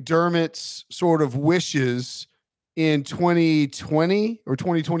against McDermott's sort of wishes in 2020 or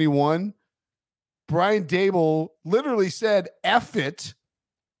 2021, Brian Dable literally said, F it.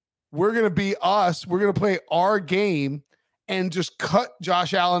 We're going to be us. We're going to play our game and just cut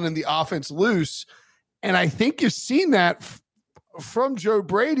Josh Allen and the offense loose. And I think you've seen that from Joe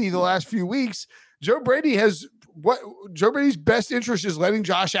Brady the last few weeks. Joe Brady's best interest is letting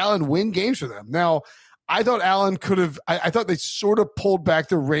Josh Allen win games for them. Now, I thought Allen could have, I thought they sort of pulled back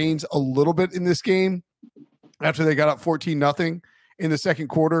the reins a little bit in this game after they got up 14-0 in the second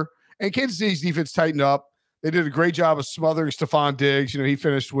quarter. And Kansas City's defense tightened up. They did a great job of smothering Stephon Diggs. He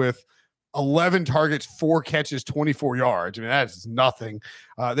finished with 11 targets, 4 catches, 24 yards. I mean, that's nothing.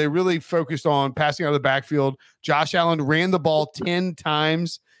 They really focused on passing out of the backfield. Josh Allen ran the ball 10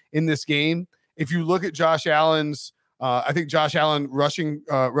 times in this game. If you look at Josh Allen's, I think Josh Allen rushing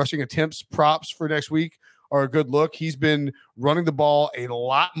attempts props for next week are a good look. He's been running the ball a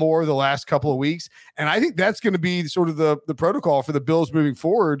lot more the last couple of weeks. And I think that's going to be sort of the protocol for the Bills moving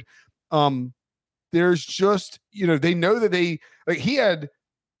forward. There's just, they know that he had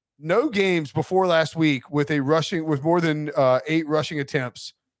no games before last week with more than 8 rushing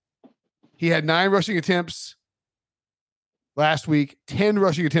attempts. He had 9 rushing attempts last week, 10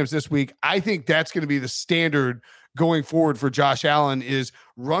 rushing attempts this week. I think that's going to be the standard going forward for Josh Allen, is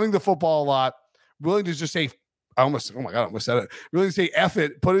running the football a lot, willing to just say, willing to say F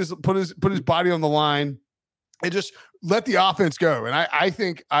it, put his body on the line and just let the offense go. And I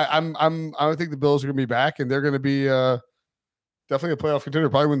think I think the Bills are going to be back, and they're going to be definitely a playoff contender,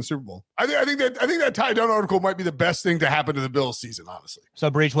 probably win the Super Bowl. I think that Ty Dunn article might be the best thing to happen to the Bills season, honestly. So,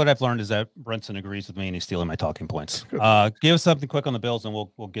 Breach, what I've learned is that Brinson agrees with me and he's stealing my talking points. Give us something quick on the Bills, and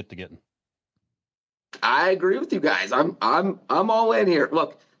we'll get to getting. I agree with you guys. I'm all in here.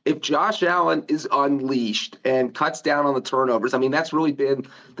 Look, if Josh Allen is unleashed and cuts down on the turnovers, I mean, that's really been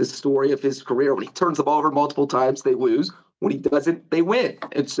the story of his career. When he turns the ball over multiple times, they lose. When he doesn't, they win.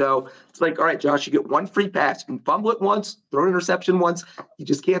 And so it's like, all right, Josh, you get one free pass. You can fumble it once, throw an interception once. You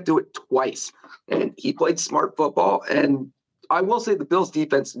just can't do it twice. And he played smart football. And I will say the Bills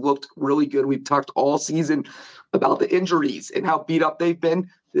defense looked really good. We've talked all season about the injuries and how beat up they've been.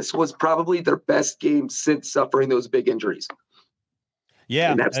 This was probably their best game since suffering those big injuries.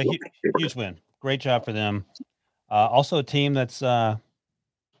 Yeah, huge win. Great job for them. Also a team that's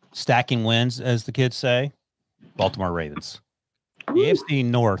stacking wins, as the kids say. Baltimore Ravens. The AFC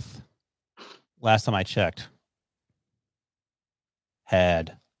North, last time I checked,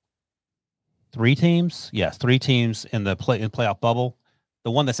 had 3 teams. Yes, 3 teams in the playoff bubble.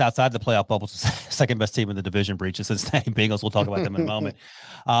 The one that's outside the playoff bubble is the second best team in the division, Breach, is Cincinnati Bengals. We'll talk about them in a moment.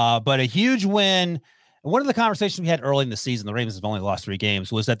 But a huge win. And one of the conversations we had early in the season, the Ravens have only lost 3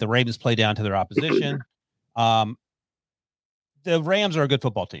 games, was that the Ravens play down to their opposition. The Rams are a good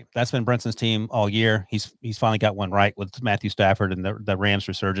football team. That's been Brinson's team all year. He's finally got one right with Matthew Stafford and the Rams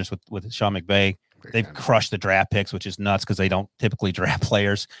resurgence with Sean McVay. They've crushed the draft picks, which is nuts because they don't typically draft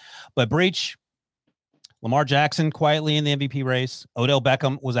players. But Breach, Lamar Jackson quietly in the MVP race. Odell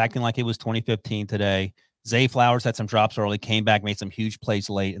Beckham was acting like it was 2015 today. Zay Flowers had some drops early, came back, made some huge plays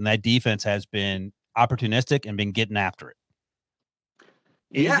late, and that defense has been opportunistic and been getting after it.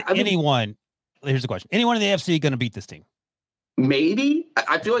 Here's the question. Anyone in the AFC going to beat this team? Maybe.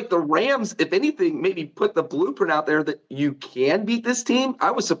 I feel like the Rams, if anything, maybe put the blueprint out there that you can beat this team.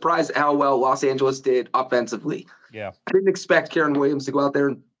 I was surprised at how well Los Angeles did offensively. Yeah. I didn't expect Karen Williams to go out there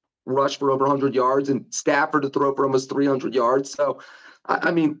and rush for over 100 yards and Stafford to throw for almost 300 yards. So,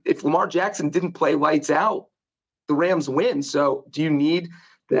 I mean, if Lamar Jackson didn't play lights out, the Rams win. So do you need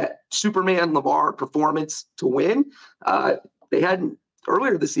that Superman Lamar performance to win? They hadn't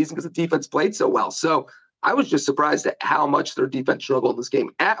earlier this season because the defense played so well. So I was just surprised at how much their defense struggled in this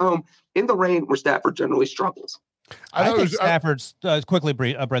game at home in the rain where Stafford generally struggles. I think Stafford's quickly,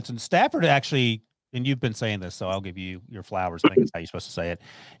 Brenton. Stafford actually, and you've been saying this, so I'll give you your flowers. I think that's how you're supposed to say it.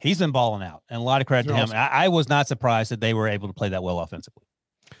 He's been balling out, and a lot of credit to him. Awesome. I was not surprised that they were able to play that well offensively.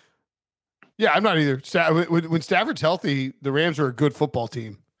 Yeah, I'm not either. When Stafford's healthy, the Rams are a good football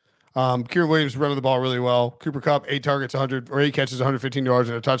team. Kieran Williams running the ball really well. Cooper Kupp, 8 targets, 8 catches, 115 yards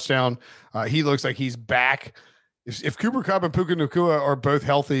and a touchdown. He looks like he's back. If Cooper Kupp and Puka Nacua are both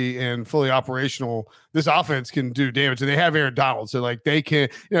healthy and fully operational, this offense can do damage. And they have Aaron Donald, so like they can.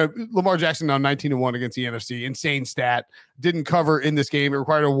 Lamar Jackson now 19-1 against the NFC. Insane stat. Didn't cover in this game. It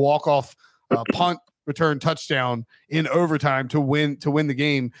required a walk-off punt return touchdown in overtime to win the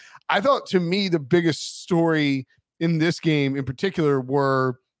game. I thought, to me, the biggest story in this game in particular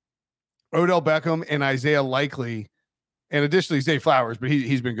were Odell Beckham and Isaiah Likely, and additionally Zay Flowers, but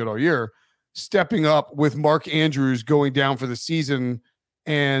he's been good all year, stepping up with Mark Andrews going down for the season,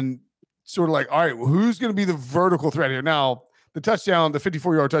 and sort of like, all right, well, who's going to be the vertical threat here? Now, the touchdown, the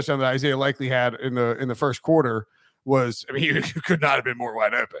 54-yard touchdown that Isaiah Likely had in the first quarter was, I mean, you could not have been more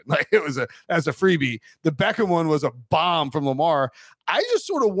wide open. Like as a freebie. The Beckham one was a bomb from Lamar. I just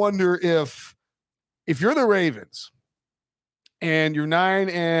sort of wonder if you're the Ravens and you're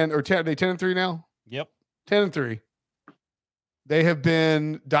 9 or 10, are they 10-3 now? Yep. 10-3. They have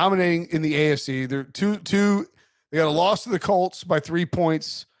been dominating in the AFC. They're two. They got a loss to the Colts by 3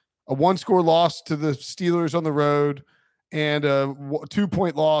 points, a 1-score loss to the Steelers on the road, and a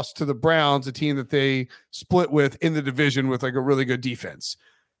 2-point loss to the Browns, a team that they split with in the division with like a really good defense.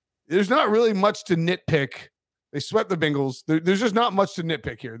 There's not really much to nitpick. They swept the Bengals. There's just not much to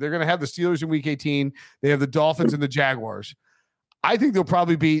nitpick here. They're going to have the Steelers in Week 18. They have the Dolphins and the Jaguars. I think they'll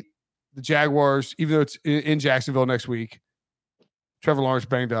probably beat the Jaguars, even though it's in Jacksonville next week. Trevor Lawrence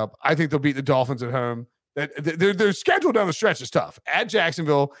banged up. I think they'll beat the Dolphins at home. Their schedule down the stretch is tough. At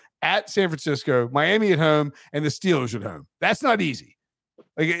Jacksonville, at San Francisco, Miami at home, and the Steelers at home. That's not easy.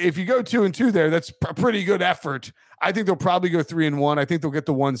 Like if you go 2-2 there, that's a pretty good effort. I think they'll probably go 3-1. I think they'll get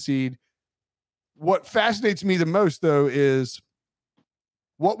the 1 seed. What fascinates me the most, though, is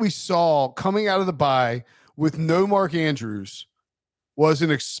what we saw coming out of the bye with no Mark Andrews was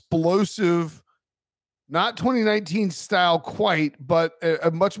an explosive, not 2019 style quite, but a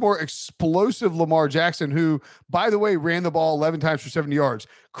much more explosive Lamar Jackson, who, by the way, ran the ball 11 times for 70 yards.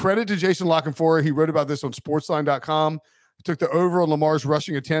 Credit to Jason Lockenfora. He wrote about this on sportsline.com. Took the over on Lamar's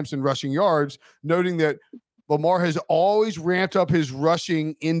rushing attempts and rushing yards, noting that Lamar has always ramped up his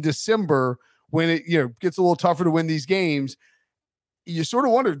rushing in December when it gets a little tougher to win these games. You sort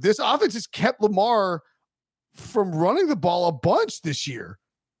of wonder, this offense has kept Lamar from running the ball a bunch this year.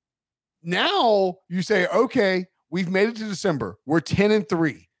 Now you say, okay, we've made it to December. We're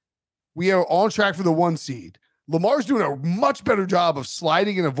 10-3. We are on track for the 1 seed. Lamar's doing a much better job of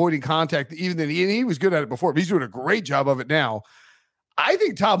sliding and avoiding contact even than he was good at it before, but he's doing a great job of it now. I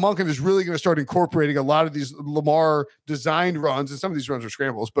think Todd Monken is really going to start incorporating a lot of these Lamar designed runs, and some of these runs are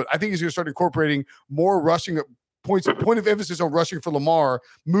scrambles, but I think he's going to start incorporating more rushing point of emphasis on rushing for Lamar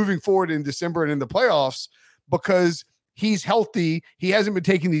moving forward in December and in the playoffs, because he's healthy. He hasn't been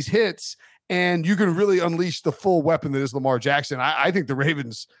taking these hits, and you can really unleash the full weapon that is Lamar Jackson. I think the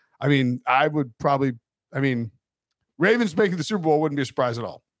Ravens, Ravens making the Super Bowl wouldn't be a surprise at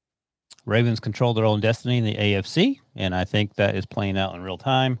all. Ravens control their own destiny in the AFC, and I think that is playing out in real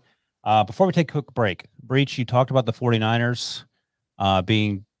time. Before we take a quick break, Breach, you talked about the 49ers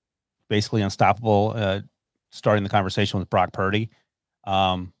being basically unstoppable, starting the conversation with Brock Purdy.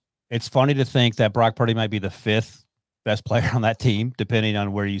 It's funny to think that Brock Purdy might be the 5th best player on that team, depending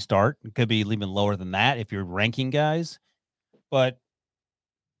on where you start. It could be even lower than that if you're ranking guys. But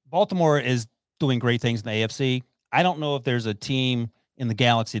Baltimore is doing great things in the AFC. I don't know if there's a team in the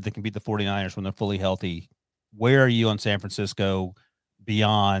galaxy that can beat the 49ers when they're fully healthy. Where are you on San Francisco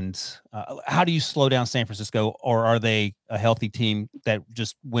beyond? How do you slow down San Francisco, or are they a healthy team that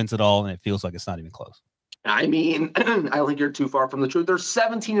just wins it all and it feels like it's not even close? I mean, I don't think you're too far from the truth. They're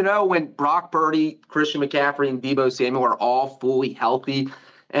 17-0 when Brock Purdy, Christian McCaffrey, and Deebo Samuel are all fully healthy.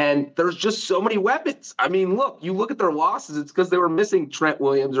 And there's just so many weapons. I mean, you look at their losses, it's because they were missing Trent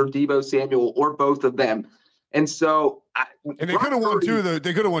Williams or Deebo Samuel or both of them. And so, they could have won 2 of those.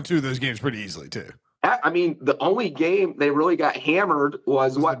 They could have won 2 of those games pretty easily too. I mean, the only game they really got hammered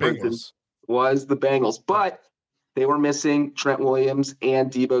was the Bengals, but they were missing Trent Williams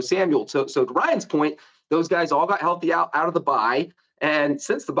and Deebo Samuel. So to Ryan's point, those guys all got healthy out of the bye. And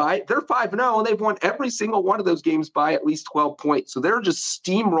since the bye, they're 5-0, and they've won every single one of those games by at least 12 points. So they're just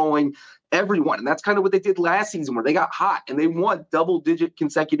steamrolling everyone. And that's kind of what they did last season, where they got hot and they won double-digit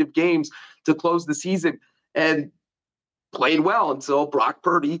consecutive games to close the season and played well until Brock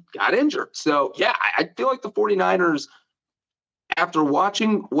Purdy got injured. So, yeah, I feel like the 49ers, after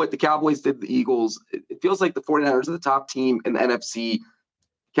watching what the Cowboys did to the Eagles, it feels like the 49ers are the top team in the NFC,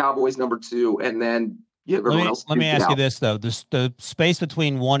 Cowboys number 2, and then everyone else. Let me ask you this, though. The space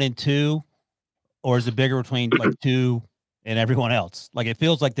between 1 and 2, or is it bigger between like 2 and everyone else? Like, it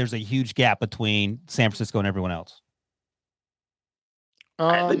feels like there's a huge gap between San Francisco and everyone else.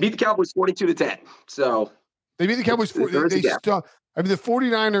 They beat the Cowboys 42-10. So they beat the Cowboys. The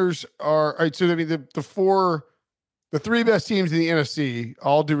 49ers are right. So I mean, the 3 best teams in the NFC,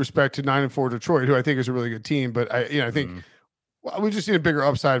 all due respect to 9-4 Detroit, who I think is a really good team, but I think we just need a bigger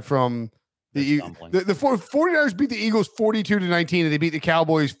upside from the 49ers beat the Eagles 42-19, and they beat the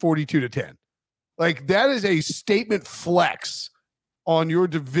Cowboys 42-10. Like, that is a statement flex on your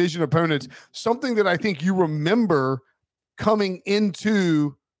division opponents. Something that I think you remember coming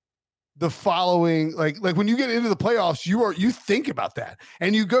into the following, like when you get into the playoffs, you think about that,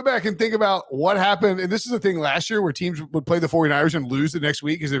 and you go back and think about what happened. And this is the thing last year where teams would play the 49ers and lose the next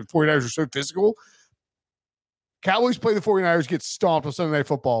week because the 49ers are so physical. Cowboys play the 49ers, get stomped on Sunday Night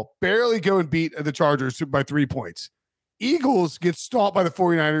Football, barely go and beat the Chargers by 3 points. Eagles get stomped by the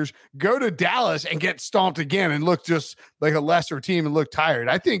 49ers, go to Dallas and get stomped again and look just like a lesser team and look tired.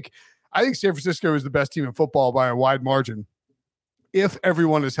 I think San Francisco is the best team in football by a wide margin if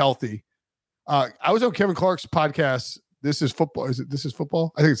everyone is healthy. I was on Kevin Clark's podcast. This is football. This is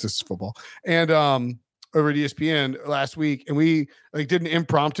football? I think it's This is Football. And over at ESPN last week, and we did an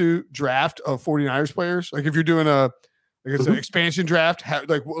impromptu draft of 49ers players. Like if you're doing it's an expansion draft,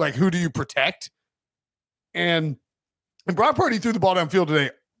 like who do you protect? And Brock Purdy threw the ball downfield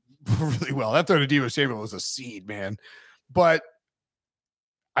today really well. That throw to Deebo Samuel was a seed, man. But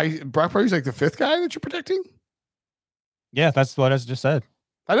Brock Purdy's like the 5th guy that you're protecting. Yeah, that's what I just said.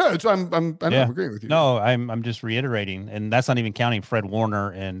 I know. I'm agreeing with you. No, I'm just reiterating, and that's not even counting Fred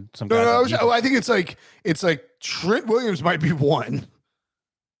Warner and some guys. I think it's like Trent Williams might be one.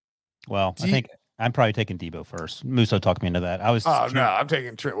 Well, I think I'm probably taking Deebo first. Musso talked me into that. I'm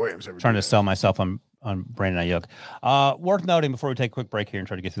taking Trent Williams. Trying to sell myself on Brandon Ayuk. Worth noting before we take a quick break here and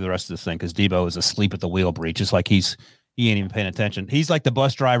try to get through the rest of this thing, because Deebo is asleep at the wheel, Breach. It's like he ain't even paying attention. He's like the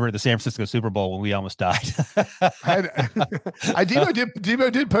bus driver at the San Francisco Super Bowl when we almost died.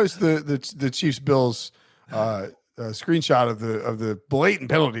 Deebo did post the Chiefs Bills screenshot of the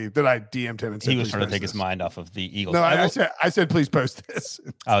blatant penalty that I DM'd him and said he was trying to take his mind off of the Eagles. No, I said please post this.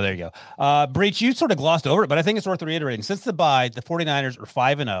 Oh, there you go. Breach, you sort of glossed over it, but I think it's worth reiterating. Since the bye, the 49ers are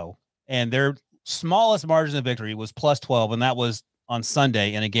 5-0, and their smallest margin of victory was +12, and that was on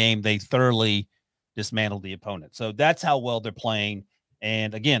Sunday in a game they thoroughly dismantled the opponent. So that's how well they're playing.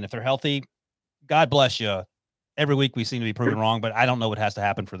 And again, if they're healthy, God bless you. Every week we seem to be proven wrong, but I don't know what has to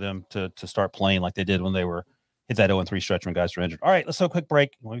happen for them to start playing like they did when they were hit that 0-3 stretch when guys were injured. All right, let's have a quick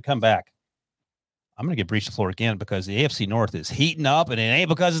break. When we come back, I'm going to get Breach the floor again because the AFC North is heating up, and it ain't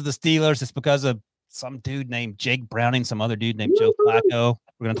because of the Steelers. It's because of some dude named Jake Browning, some other dude named Joe Flacco.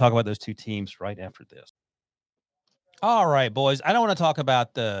 We're going to talk about those two teams right after this. All right, boys. I don't want to talk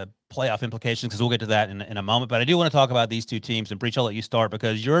about the playoff implications because we'll get to that in a moment, but I do want to talk about these two teams. And Breach, I'll let you start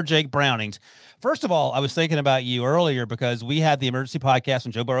because you're Jake Brownings. First of all, I was thinking about you earlier because we had the emergency podcast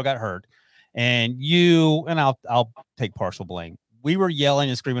when Joe Burrow got hurt, and I'll take partial blame. We were yelling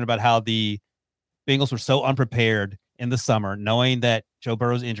and screaming about how the Bengals were so unprepared in the summer, knowing that Joe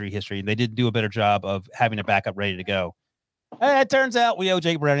Burrow's injury history, and they didn't do a better job of having a backup ready to go. It turns out we owe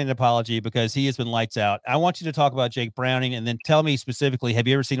Jake Browning an apology because he has been lights out. I want you to talk about Jake Browning and then tell me specifically, have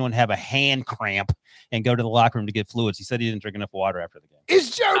you ever seen anyone have a hand cramp and go to the locker room to get fluids? He said he didn't drink enough water after the game.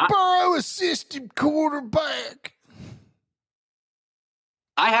 Is Joe Burrow a system quarterback?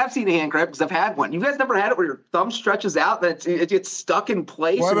 I have seen a hand cramp because I've had one. You guys never had it where your thumb stretches out and it gets stuck in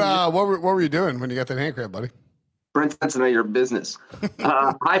place? What were you doing when you got that hand cramp, buddy? Brent, that's none of your business.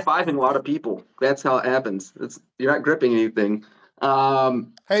 High-fiving a lot of people. That's how it happens. You're not gripping anything.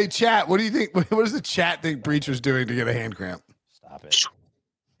 Hey, chat, what do you think? What does the chat think Breach was doing to get a hand cramp? Stop it.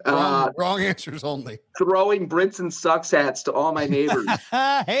 Wrong answers only. Throwing Brinson sucks hats to all my neighbors.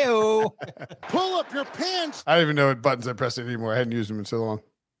 Hey-o. Pull up your pants. I don't even know what buttons I pressed anymore. I hadn't used them in so long.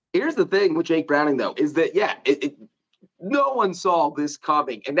 Here's the thing with Jake Browning, though, is that, no one saw this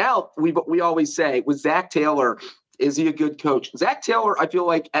coming. And now we always say, with Zach Taylor, is he a good coach? Zach Taylor, I feel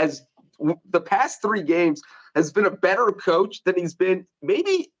like, as the past 3 games, has been a better coach than he's been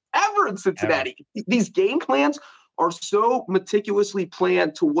maybe ever in Cincinnati. These game plans are so meticulously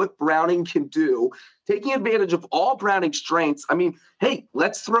planned to what Browning can do, taking advantage of all Browning's strengths. I mean, hey,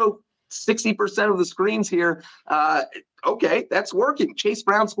 let's throw 60% of the screens here. Okay, that's working. Chase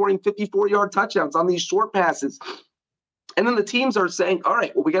Brown scoring 54-yard touchdowns on these short passes. And then the teams are saying, all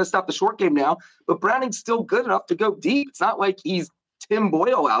right, well, we got to stop the short game now. But Browning's still good enough to go deep. It's not like he's Tim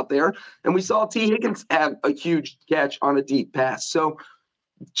Boyle out there. And we saw T. Higgins have a huge catch on a deep pass. So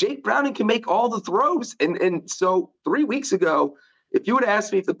Jake Browning can make all the throws. And so 3 weeks ago, if you would have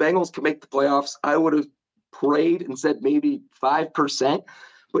asked me if the Bengals could make the playoffs, I would have prayed and said maybe 5%.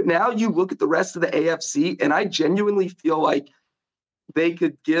 But now you look at the rest of the AFC, and I genuinely feel like they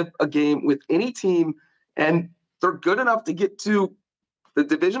could give a game with any team, and they're good enough to get to the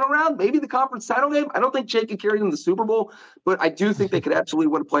divisional round, maybe the conference title game. I don't think Jake could carry them to the Super Bowl, but I do think they could absolutely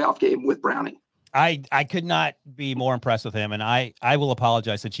win a playoff game with Browning. I could not be more impressed with him, and I will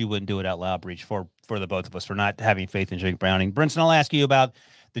apologize that you wouldn't do it out loud, Breach, for the both of us for not having faith in Jake Browning. Brinson, I'll ask you about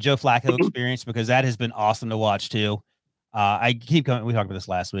the Joe Flacco experience because that has been awesome to watch too. I keep coming. We talked about this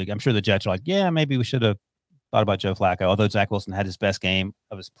last week. I'm sure the Jets are like, yeah, maybe we should have thought about Joe Flacco, although Zach Wilson had his best game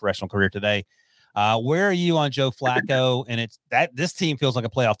of his professional career today. Where are you on Joe Flacco? And it's that this team feels like a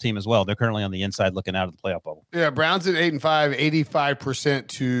playoff team as well. They're currently on the inside looking out of the playoff bubble. Yeah, Browns at 8-5, 85%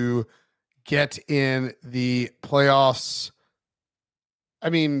 to get in the playoffs. I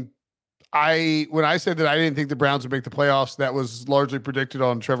mean, when I said that I didn't think the Browns would make the playoffs, that was largely predicted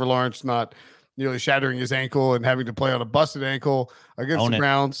on Trevor Lawrence not nearly shattering his ankle and having to play on a busted ankle against the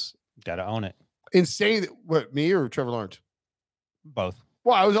Browns. Got to own it. Insane. What, me or Trevor Lawrence? Both.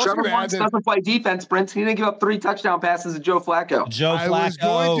 Well, I was also Trevor going to add Lawrence that doesn't play defense, Brent. He didn't give up 3 touchdown passes to Joe Flacco. I was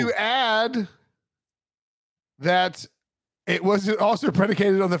going to add that it wasn't also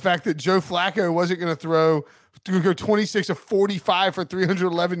predicated on the fact that Joe Flacco wasn't going to go 26 of 45 for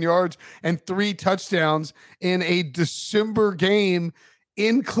 311 yards and 3 touchdowns in a December game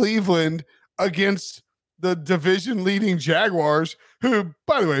in Cleveland against the division leading Jaguars, who,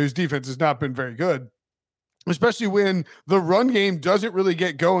 by the way, whose defense has not been very good, especially when the run game doesn't really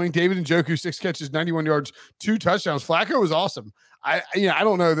get going. David Njoku, 6 catches, 91 yards, 2 touchdowns. Flacco was awesome. I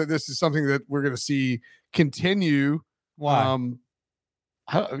don't know that this is something that we're going to see continue. Why?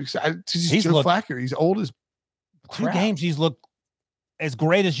 He's Joe Flacco. He's old as crap. 2 games. He's looked as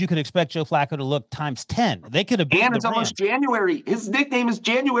great as you could expect Joe Flacco to look times 10. They could have beaten and it's almost January. His nickname is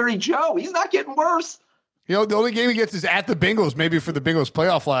January Joe. He's not getting worse. The only game he gets is at the Bengals, maybe for the Bengals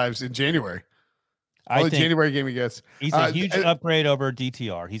playoff lives in January. Only January game he gets. He's a huge upgrade over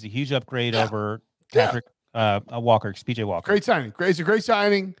DTR. He's a huge upgrade over Patrick Walker, PJ Walker. Great signing. It's a great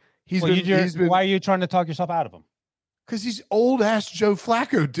signing. He's been. Why are you trying to talk yourself out of him? Because he's old ass Joe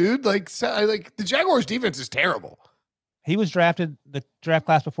Flacco, dude. Like the Jaguars defense is terrible. He was drafted the draft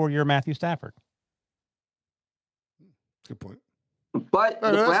class before your Matthew Stafford. Good point. But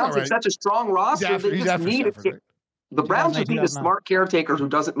the Browns have such a strong roster. They just need it. Right? The Browns just need a smart caretaker who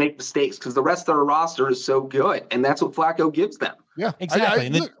doesn't make mistakes because the rest of their roster is so good, and that's what Flacco gives them. Yeah, exactly.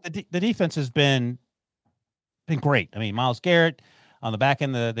 And the defense has been great. I mean, Myles Garrett on the back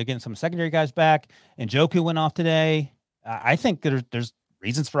end, they're getting some secondary guys back, and Njoku went off today. I think there's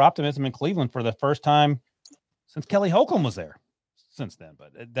reasons for optimism in Cleveland for the first time since Kelly Holcomb was there. Since then,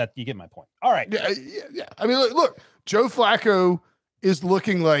 but that you get my point. All right. Yeah. I mean, look, Joe Flacco is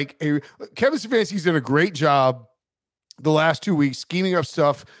looking like Kevin Stefanski's done a great job the last 2 weeks scheming up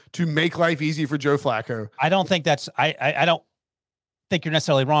stuff to make life easy for Joe Flacco. I don't think that's I don't think you're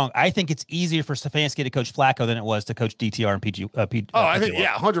necessarily wrong. I think it's easier for Stefanski to coach Flacco than it was to coach DTR and PG. I think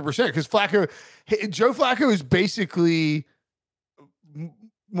 100% because Joe Flacco is basically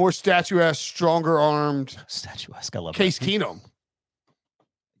more statuesque, stronger armed. Statuesque, I love Case Keenum.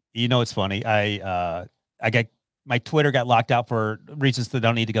 You know, it's funny. I got my Twitter got locked out for reasons that I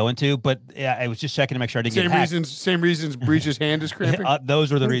don't need to go into, but I was just checking to make sure I didn't get hacked. Same reasons Breach's hand is cramping.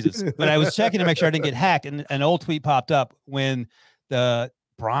 Those were the reasons. But I was checking to make sure I didn't get hacked, and an old tweet popped up when the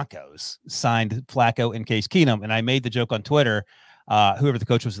Broncos signed Flacco and Case Keenum, and I made the joke on Twitter. Whoever the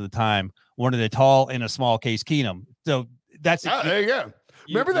coach was at the time wanted a tall and a small Case Keenum. So that's there you go.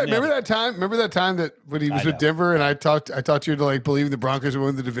 Remember that time that when he was with Denver and I taught you to like believe the Broncos would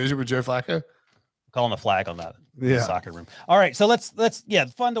win the division with Joe Flacco? Calling a flag on that soccer room. All right, so let's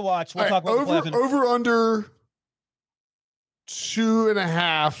fun to watch. We'll talk about over under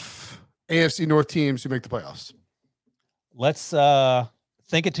 2.5 AFC North teams who make the playoffs. Let's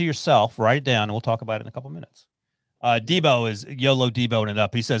think it to yourself, write it down, and we'll talk about it in a couple minutes. Debo is YOLO Deboing it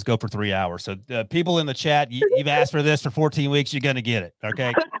up. He says go for 3 hours. So people in the chat, you've asked for this for 14 weeks. You're going to get it.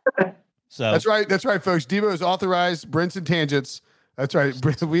 Okay. So that's right, folks. Debo is authorized. Brinson tangents. That's right.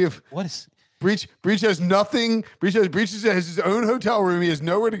 We have Breach has nothing. Breach has his own hotel room. He has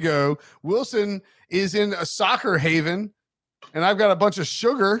nowhere to go. Wilson is in a soccer haven, and I've got a bunch of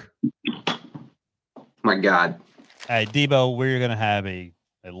sugar. My God. Hey, Debo, we're going to have a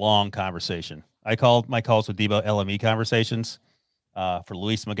long conversation. I called my calls with Debo LME conversations for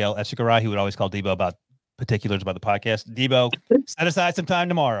Luis Miguel Echegaray, who would always call Debo about particulars about the podcast. Debo, set aside some time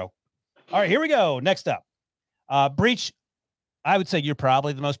tomorrow. All right, here we go. Next up. Breach, I would say you're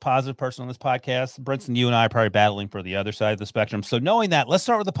probably the most positive person on this podcast. Brinson, you and I are probably battling for the other side of the spectrum. So knowing that, let's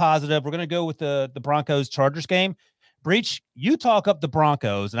start with the positive. We're going to go with the Broncos-Chargers game. Breach, you talk up the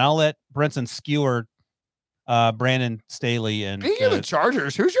Broncos, and I'll let Brinson skewer Brandon Staley. And speaking of the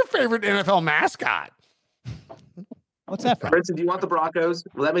Chargers, who's your favorite NFL mascot? What's that from? Brinson, do you want the Broncos?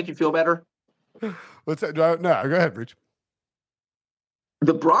 Will that make you feel better? What's that? No, go ahead, Breach.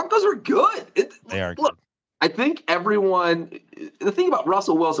 The Broncos are good. They are good. I think the thing about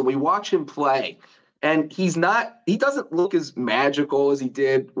Russell Wilson, we watch him play, and he doesn't look as magical as he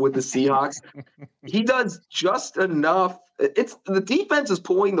did with the Seahawks. He does just enough. The defense is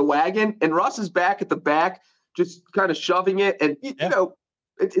pulling the wagon, and Russ is back at the back just kind of shoving it. And, you know,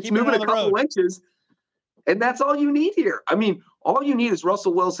 it's Keep moving it a couple inches. And that's all you need here. I mean, all you need is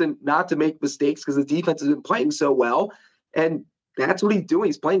Russell Wilson not to make mistakes because the defense has been playing so well. And that's what he's doing.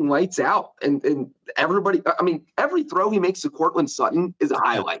 He's playing lights out. And everybody, I mean, every throw he makes to Cortland Sutton is a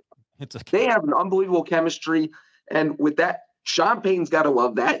highlight. They have an unbelievable chemistry. And with that, Sean Payton's got to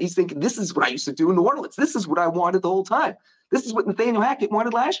love that. He's thinking, this is what I used to do in New Orleans. This is what I wanted the whole time. This is what Nathaniel Hackett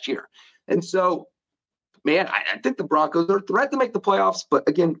wanted last year. And so, man, I think the Broncos are a threat to make the playoffs. But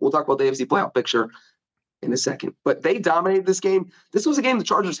again, we'll talk about the AFC playoff picture in a second. But they dominated this game. This was a game the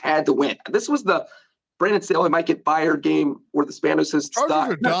Chargers had to win. This was the Brandon Staley might get fired game where the Spanos says Chargers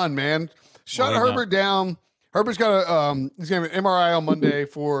are done, man. Shut Herbert down. Herbert's got he's going to have an MRI on Monday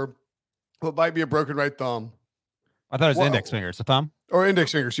for what might be a broken right thumb. I thought it was index finger. It's a thumb? Or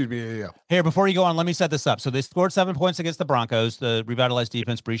index finger, excuse me. Yeah. Here, before you go on, let me set this up. So they scored 7 points against the Broncos, the revitalized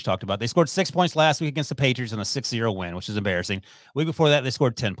defense Breach talked about. They scored 6 points last week against the Patriots in a 6-0 win, which is embarrassing. Week before that, they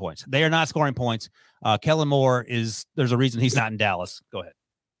scored 10 points. They are not scoring points. Kellen Moore there's a reason he's not in Dallas. Go ahead.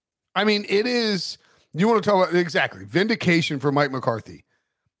 I mean, it is, you want to talk about, exactly, vindication for Mike McCarthy.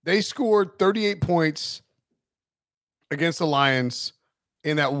 They scored 38 points against the Lions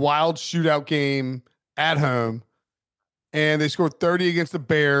in that wild shootout game at home. And they scored 30 against the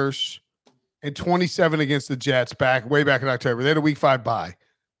Bears and 27 against the Jets way back in October. They had a week 5 bye.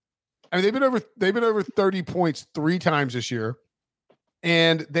 I mean, they've been over 30 points 3 times this year.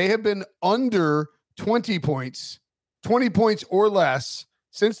 And they have been under 20 points or less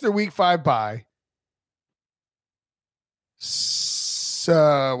since their week 5 bye.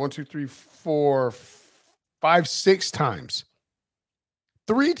 1, 2, 3, 4, 5, 6 times.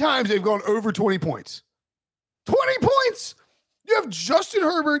 3 times they've gone over 20 points. 20 points. You have Justin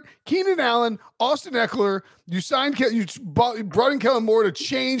Herbert, Keenan Allen, Austin Eckler. You brought in Kellen Moore to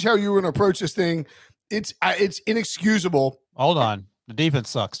change how you were going to approach this thing. It's inexcusable. Hold on. The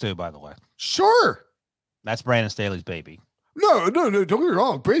defense sucks too, by the way. Sure. That's Brandon Staley's baby. No. Don't get me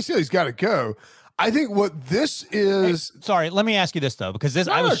wrong. Brandon Staley's got to go. I think what this is. Hey, sorry, let me ask you this though, because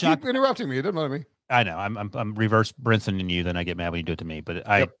I was shocked. Keep interrupting me. It doesn't matter me. I know. I'm reverse Brinson and you. Then I get mad when you do it to me. But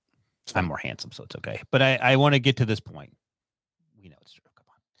I'm more handsome, so it's okay. But I want to get to this point. We know it's true. Come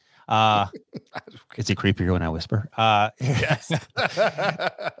on. Is it creepier when I whisper? Yes.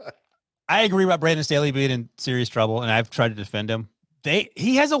 I agree about Brandon Staley being in serious trouble, and I've tried to defend him.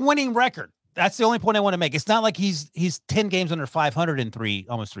 He has a winning record. That's the only point I want to make. It's not like he's 10 games under 500 in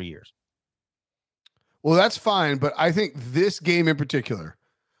almost 3 years. Well, that's fine, but I think this game in particular,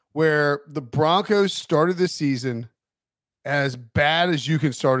 where the Broncos started this season as bad as you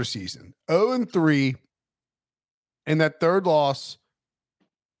can start a season, 0-3, and that third loss,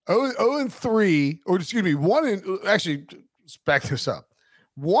 0-3, or excuse me, let's back this up,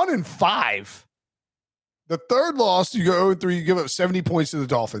 1-5. The third loss, you go 0-3, you give up 70 points to the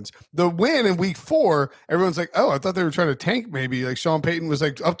Dolphins. The win in week 4, everyone's like, oh, I thought they were trying to tank maybe. Like Sean Payton was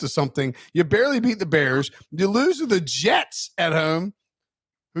like up to something. You barely beat the Bears. You lose to the Jets at home,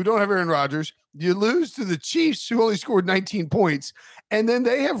 who don't have Aaron Rodgers. You lose to the Chiefs, who only scored 19 points. And then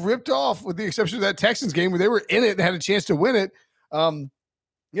they have ripped off, with the exception of that Texans game where they were in it and had a chance to win it.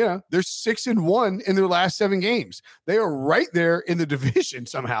 They're 6-1 in their last 7 games. They are right there in the division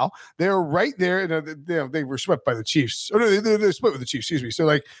somehow. They are right there. And they were swept by the Chiefs. Oh, no, they're split with the Chiefs, excuse me. So,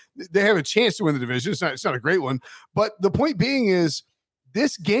 like, they have a chance to win the division. It's not a great one. But the point being is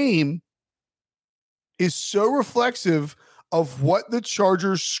this game is so reflexive of what the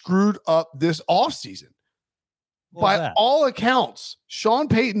Chargers screwed up this offseason. By all accounts, Sean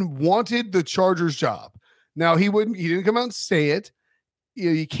Payton wanted the Chargers job. Now, he didn't come out and say it.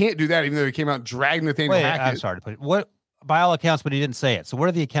 You can't do that, even though he came out and dragged Nathaniel Hackett. I'm sorry to put it. What, by all accounts, but he didn't say it. So what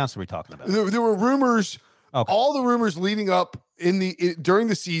are the accounts that we're talking about? There were rumors, all the rumors leading up during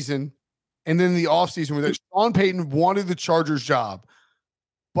the season and then the offseason where that Sean Payton wanted the Chargers job,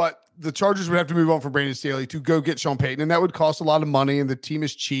 but the Chargers would have to move on from Brandon Staley to go get Sean Payton, and that would cost a lot of money, and the team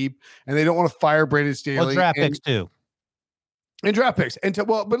is cheap, and they don't want to fire Brandon Staley. Well, draft picks too. And draft picks.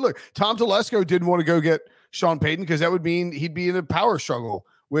 But look, Tom Telesco didn't want to go get Sean Payton because that would mean he'd be in a power struggle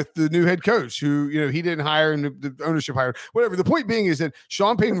with the new head coach who, he didn't hire and the ownership hired. Whatever. The point being is that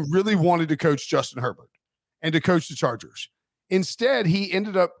Sean Payton really wanted to coach Justin Herbert and to coach the Chargers. Instead, he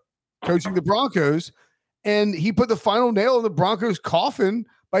ended up coaching the Broncos, and he put the final nail in the Broncos' coffin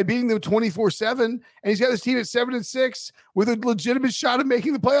by beating them 24-7. And he's got his team at 7-6 with a legitimate shot of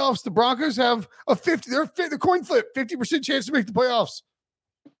making the playoffs. The Broncos have the coin flip, 50% chance to make the playoffs.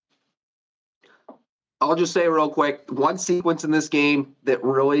 I'll just say real quick, one sequence in this game that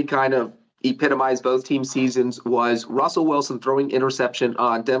really kind of epitomized both team seasons was Russell Wilson throwing interception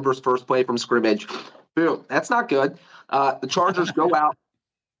on Denver's first play from scrimmage. Boom. That's not good. The Chargers go out.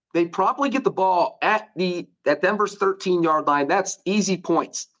 They probably get the ball at Denver's 13-yard line. That's easy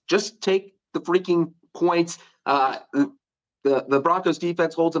points. Just take the freaking points. The Broncos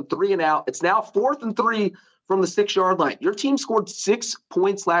defense holds them 3 and out. It's now 4th and 3 from the 6-yard line. Your team scored 6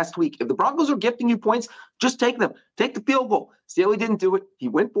 points last week. If the Broncos are gifting you points, just take them. Take the field goal. Staley didn't do it. He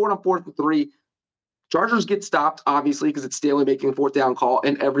went for it on 4th and 3. Chargers get stopped, obviously, because it's Staley making a 4th down call,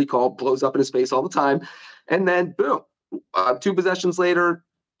 and every call blows up in his face all the time. And then, boom, 2 possessions later,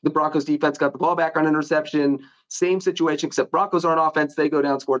 the Broncos defense got the ball back on interception. Same situation, except Broncos are on offense. They go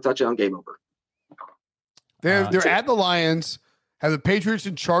down, score a touchdown, game over. They're at the Lions, have the Patriots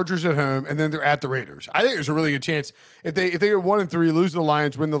and Chargers at home, and then they're at the Raiders. I think there's a really good chance if they go 1 and 3, lose to the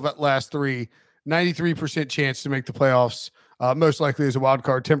Lions, win the last 3, 93% chance to make the playoffs. Most likely as a wild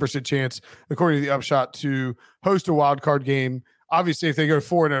card, 10% chance, according to the Upshot, to host a wild card game. Obviously, if they go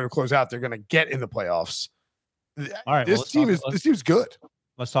 4-0 to close out, they're going to get in the playoffs. All right, this team's good.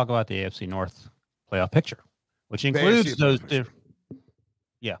 Let's talk about the AFC North playoff picture, which includes those.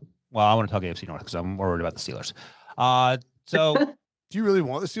 Yeah. Well, I want to talk AFC North because I'm worried about the Steelers. So do you really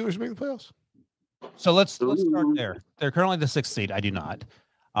want the Steelers to make the playoffs? So let's start there. They're currently the 6th seed. I do not.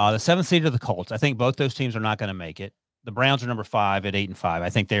 The 7th seed are the Colts. I think both those teams are not going to make it. The Browns are number 5 at 8-5. I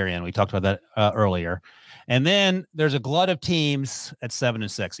think they're in. We talked about that earlier. And then there's a glut of teams at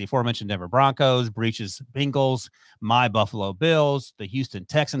 7-6. The aforementioned Denver Broncos, Breach's Bengals, my Buffalo Bills, the Houston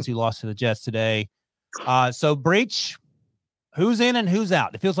Texans who lost to the Jets today. So Breach, who's in and who's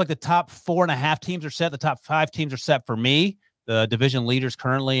out? It feels like the top 4.5 teams are set. The top 5 teams are set for me. The division leaders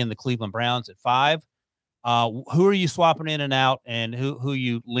currently in the Cleveland Browns at 5. Who are you swapping in and out, and who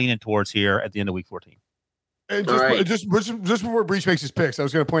you leaning towards here at the end of week 14? And just before Breach makes his picks, I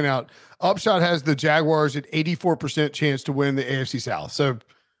was going to point out, Upshot has the Jaguars at 84% chance to win the AFC South. So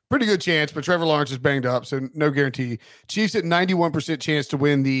pretty good chance, but Trevor Lawrence is banged up, so no guarantee. Chiefs at 91% chance to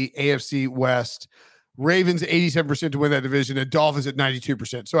win the AFC West. Ravens 87% to win that division, and Dolphins at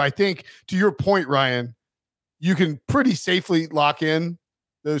 92%. So I think, to your point, Ryan, you can pretty safely lock in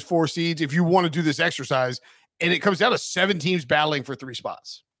those 4 seeds if you want to do this exercise, and it comes down to 7 teams battling for 3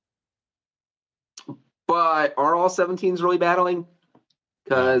 spots. But are all 7 teams really battling?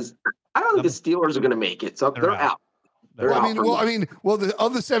 Because I don't think the Steelers are going to make it, so they're out.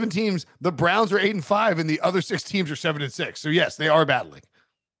 Of the 7 teams, the Browns are 8-5, and the other 6 teams are 7-6. So yes, they are battling.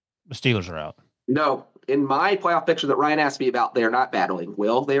 The Steelers are out. No, in my playoff picture that Ryan asked me about, they're not battling.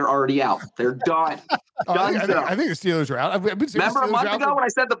 Will, they're already out. They're done. I think the Steelers are out. Remember a month ago when I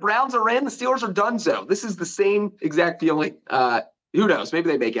said the Browns are in, the Steelers are done. So this is the same exact feeling. Who knows? Maybe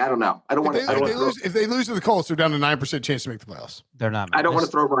they make it. I don't know. I don't want to. If they lose to the Colts, they're down to 9% chance to make the playoffs. They're not. I don't want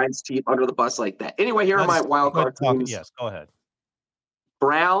to throw Ryan's team under the bus like that. Anyway, here are my wild card teams. Yes, go ahead.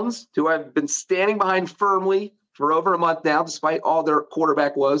 Browns, who I've been standing behind firmly for over a month now, despite all their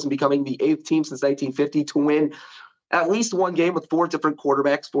quarterback woes, and becoming the 8th team since 1950 to win at least one game with 4 different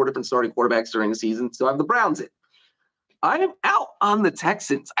quarterbacks, 4 different starting quarterbacks during the season. So I have the Browns in. I am out on the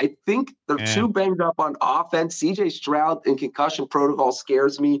Texans. I think they're too banged up on offense. CJ Stroud in concussion protocol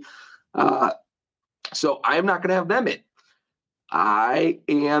scares me. So I am not going to have them in. I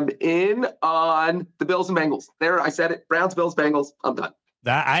am in on the Bills and Bengals. There, I said it. Browns, Bills, Bengals. I'm done.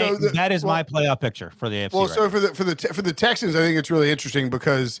 That is my playoff picture for the AFC. Well, so for the Texans, I think it's really interesting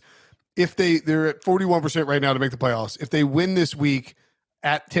because if they're at 41% right now to make the playoffs. If they win this week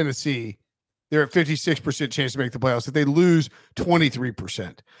at Tennessee, they're at 56% chance to make the playoffs. If they lose,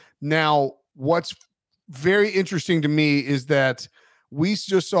 23%. Now, what's very interesting to me is that we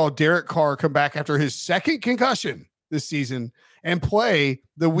just saw Derek Carr come back after his 2nd concussion this season and play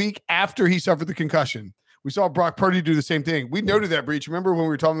the week after he suffered the concussion. We saw Brock Purdy do the same thing. We noted that, Breach. Remember when we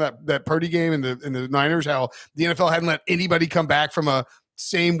were talking about that Purdy game in the Niners, how the NFL hadn't let anybody come back from a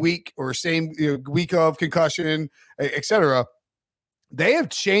same week or same week of concussion, et cetera. They have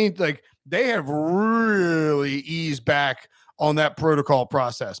changed, they have really eased back on that protocol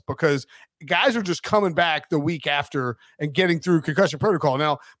process because guys are just coming back the week after and getting through concussion protocol.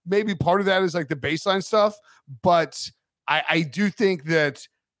 Now, maybe part of that is the baseline stuff, but I do think that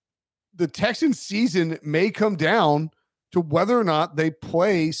the Texans season may come down to whether or not they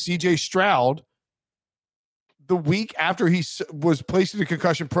play CJ Stroud the week after he was placed in a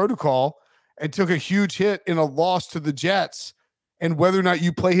concussion protocol and took a huge hit in a loss to the Jets, and whether or not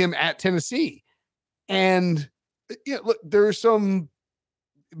you play him at Tennessee. And look, there are some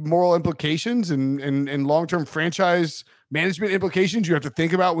moral implications and long-term franchise management implications you have to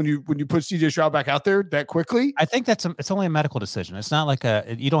think about when you put CJ Stroud back out there that quickly. I think it's only a medical decision. It's not like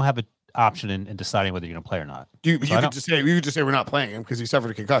you don't have option in deciding whether you're going to play or not. You could just say we're not playing him because he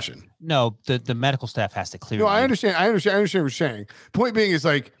suffered a concussion. No, the medical staff has to clear. No, I understand what you're saying. Point being is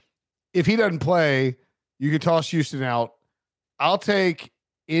like, if he doesn't play, you can toss Houston out. I'll take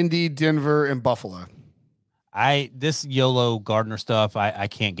Indy, Denver, and Buffalo. This YOLO Gardner stuff, I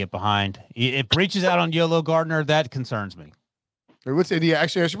can't get behind. If Breach is out on YOLO Gardner, that concerns me. What's Indy?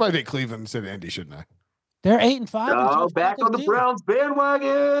 Actually, I should probably take Cleveland instead of Indy, shouldn't I? They're 8-5. Oh, back on the Browns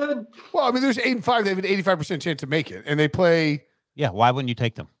bandwagon. Well, I mean, there's 8-5. They have an 85% chance to make it, and they play. Yeah, why wouldn't you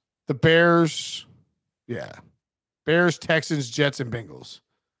take them? The Bears. Yeah, Bears, Texans, Jets, and Bengals.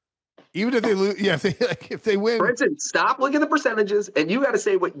 Even if they lose, if they win. Brinson, stop looking at the percentages, and you got to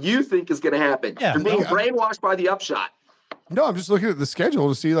say what you think is going to happen. Yeah, you're being brainwashed by the upshot. No, I'm just looking at the schedule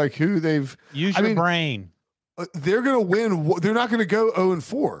to see like who they've. Use your brain. They're going to win. They're not going to go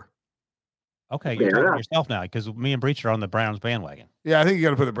 0-4. Okay, you're talking to yourself now because me and Breach are on the Browns bandwagon. Yeah, I think you got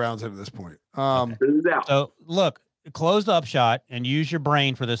to put the Browns in at this point. So look, close the upshot and use your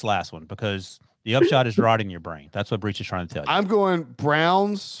brain for this last one because the upshot is rotting your brain. That's what Breach is trying to tell you. I'm going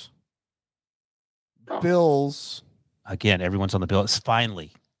Browns, Bills. Again, everyone's on the Bills.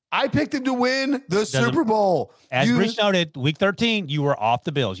 Finally. I picked them to win the Super Bowl. As Breach noted, week 13, you were off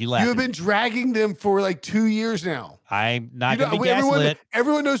the Bills. You laughed. You have been dragging them for like 2 years now. I'm not going to be gaslit.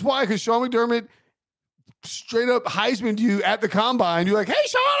 Everyone knows why, because Sean McDermott straight up Heisman'd you at the combine. You're like, hey,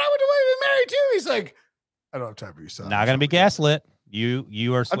 Sean, I went away with Mary too. He's like, I don't have time for you, son. Not going to be gaslit. You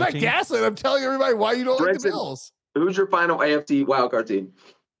are switching. I'm not gaslit. I'm telling everybody why you don't like the Bills. Who's your final AFC wildcard team?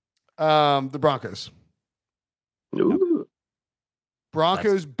 The Broncos. Ooh.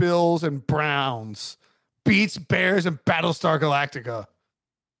 Broncos, Bills, and Browns beats Bears and Battlestar Galactica.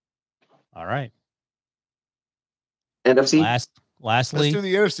 All right. NFC. Lastly, let's do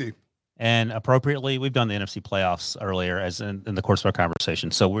the NFC. And appropriately, we've done the NFC playoffs earlier as in the course of our conversation.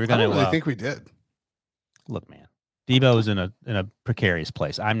 So we're going to. I think we did. Look, man, Debo is in a precarious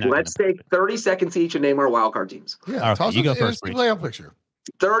place. I'm not. Let's take 30 seconds each and name our wildcard teams. Yeah, okay, you go first. Playoff picture.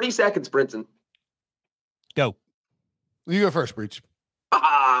 30 seconds, Brinson. Go. You go first, Breach.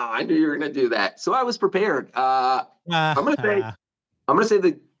 I knew you were going to do that. So I was prepared. I'm going to say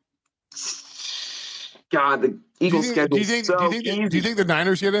the Eagles schedule. Do you think the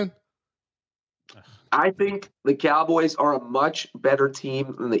Niners get in? I think the Cowboys are a much better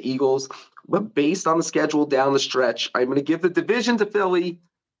team than the Eagles, but based on the schedule down the stretch, I'm going to give the division to Philly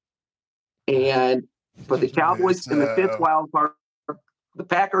and put the Cowboys in the 5th wild card, the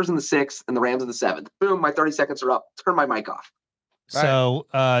Packers in the 6th, and the Rams in the 7th. Boom, my 30 seconds are up. Turn my mic off. So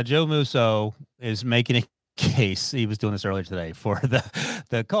Joe Musso is making a case. He was doing this earlier today for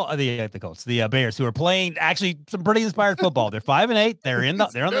the Colts, the Bears, who are playing actually some pretty inspired football. They're 5-8. They're on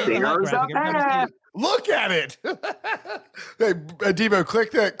the Look at it. Hey, Debo,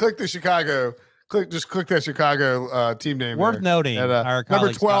 click the Chicago. Click that Chicago team name. Worth noting, our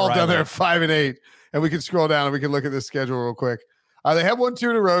number 12 down there, 5-8, and we can scroll down and we can look at this schedule real quick. They have 1-2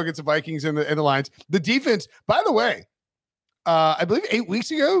 in a row against the Vikings and the Lions. The defense, by the way. I believe 8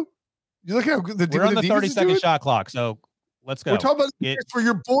 weeks ago. You look at we're on the 30-second shot clock, so let's go. We're talking about for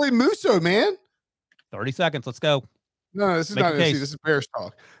your boy Musso, man. 30 seconds. Let's go. No, this is not NFC. This is Bears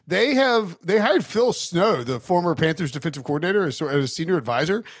talk. They hired Phil Snow, the former Panthers defensive coordinator, as a senior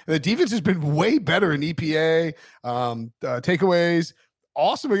advisor, and the defense has been way better in EPA, takeaways.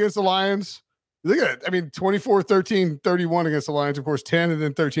 Awesome against the Lions. Look at it. I mean, 24, 13, 31 against the Lions, of course, 10 and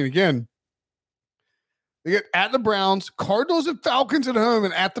then 13 again. They get at the Browns, Cardinals and Falcons at home,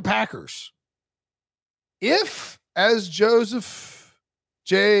 and at the Packers. If, as Joseph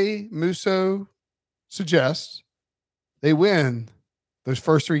J. Musso suggests, they win those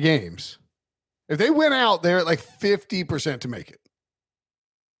first 3 games. If they win out, they're at like 50% to make it.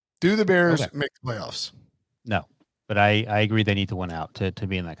 Do the Bears make the playoffs? No, but I agree they need to win out to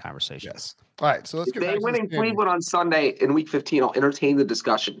be in that conversation. Yes. All right, so let's get back to win in Cleveland on Sunday in Week 15. I'll entertain the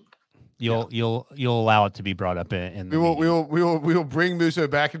discussion. You'll allow it to be brought up in we will bring Musso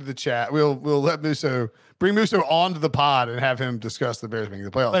back into the chat. We'll let bring Musso onto the pod and have him discuss the Bears making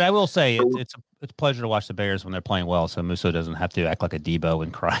the playoffs. But I will say it's a pleasure to watch the Bears when they're playing well, so Musso doesn't have to act like a Debo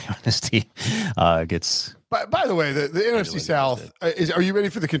and cry when his team gets. By the way, the NFC South are you ready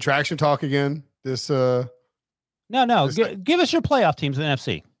for the contraction talk again? This no. Give us your playoff teams in the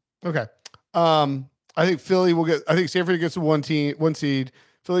NFC. Okay. I think Philly will get. I think San Fran gets a 1 seed.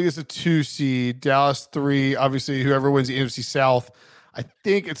 Philly gets a 2 seed, Dallas 3. Obviously, whoever wins the NFC South, I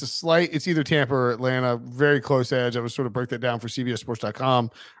think it's either Tampa or Atlanta. Very close edge. I was sort of break that down for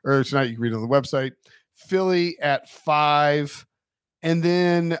CBSSports.com earlier tonight. You can read it on the website. Philly at 5. And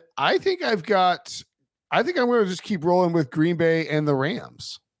then I think I'm going to just keep rolling with Green Bay and the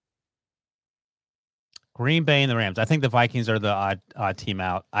Rams. Green Bay and the Rams. I think the Vikings are the odd team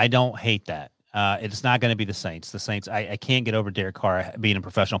out. I don't hate that. It's not going to be the Saints. The Saints, I can't get over Derek Carr being a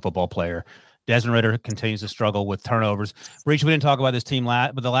professional football player. Desmond Ridder continues to struggle with turnovers. Breach, we didn't talk about this team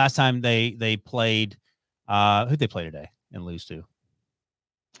but the last time they played, who'd they play today and lose to?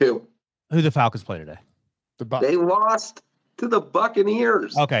 Who the Falcons play today? They lost to the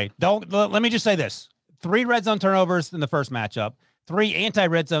Buccaneers. Okay. Let me just say this. 3 red zone turnovers in the first matchup. 3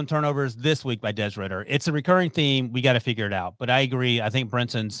 anti-red zone turnovers this week by Des Ridder. It's a recurring theme. We got to figure it out. But I agree. I think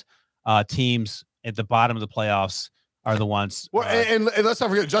Brinson's teams at the bottom of the playoffs are the ones. Well, and let's not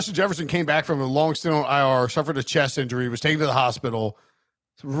forget, Justin Jefferson came back from a long stint on IR, suffered a chest injury, was taken to the hospital.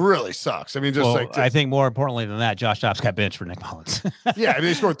 It really sucks. I mean, I think more importantly than that, Josh Dobbs got benched for Nick Mullins. Yeah, I mean,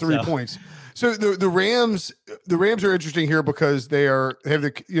 they scored 3 points. So the Rams are interesting here because they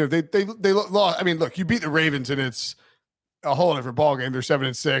lost. I mean, look, you beat the Ravens and it's a whole different ballgame. They're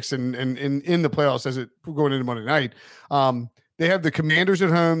 7-6 and in the playoffs as it going into Monday night. They have the Commanders at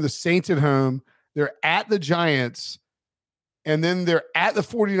home, the Saints at home. They're at the Giants, and then they're at the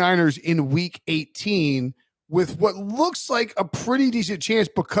 49ers in week 18 with what looks like a pretty decent chance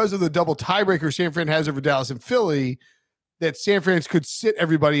because of the double tiebreaker San Fran has over Dallas and Philly that San Fran could sit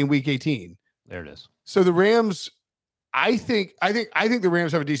everybody in week 18. There it is. So the Rams, I think the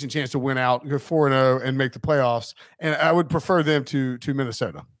Rams have a decent chance to win out, go 4-0 and make the playoffs. And I would prefer them to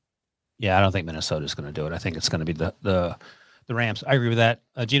Minnesota. Yeah, I don't think Minnesota's going to do it. I think it's going to be the Rams. I agree with that.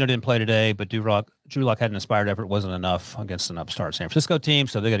 Geno didn't play today, but Drew Lock had an inspired effort. It wasn't enough against an upstart San Francisco team,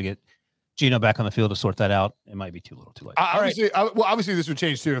 so they got to get Geno back on the field to sort that out. It might be too little, too late. Obviously, this would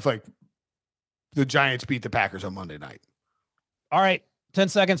change too if the Giants beat the Packers on Monday night. All right, 10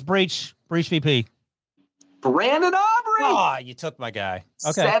 seconds. Breach VP. Brandon Aubrey. Oh, you took my guy.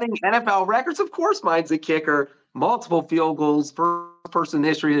 Okay. Setting NFL records. Of course, mine's a kicker. Multiple field goals. First person in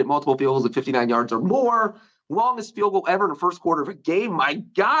history to hit multiple field goals at 59 yards or more. Longest field goal ever in the first quarter of a game. My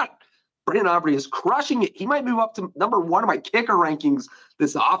God, Brandon Aubrey is crushing it. He might move up to number 1 of my kicker rankings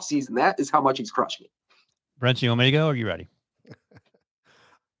this offseason. That is how much he's crushing it. Brent, you want me to go or are you ready?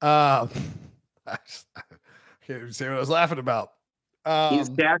 I can't even say what I was laughing about. He's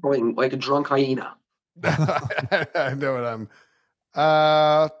tackling like a drunk hyena. I know what I'm.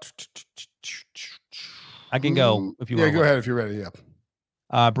 I can go if you want. Yeah, go ahead if you're ready.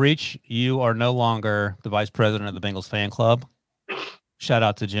 Yeah. Breach, you are no longer the vice president of the Bengals fan club. Shout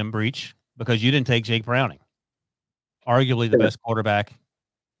out to Jim Breach because you didn't take Jake Browning, arguably the best quarterback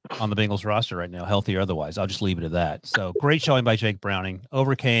on the Bengals roster right now, healthy or otherwise. I'll just leave it at that. So great showing by Jake Browning.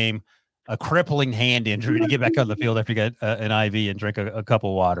 Overcame a crippling hand injury to get back on the field after you got an IV and drink a cup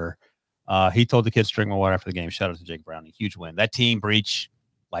of water. He told the kids to drink more water after the game. Shout out to Jake Browning. Huge win. That team, Breach,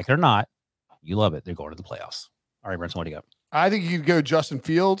 like it or not, you love it. They're going to the playoffs. All right, Brenton, what do you got? I think you could go Justin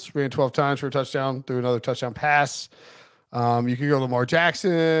Fields, ran 12 times for a touchdown, threw another touchdown pass. You could go Lamar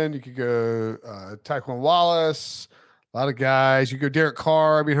Jackson. You could go Tyquan Wallace. A lot of guys. You could go Derek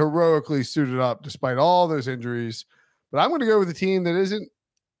Carr. I mean, heroically suited up despite all those injuries. But I'm going to go with a team that isn't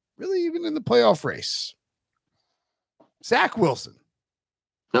really even in the playoff race. Zach Wilson.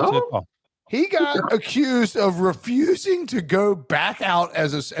 No? He got accused of refusing to go back out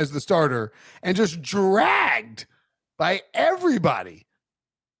as the starter and just dragged by everybody.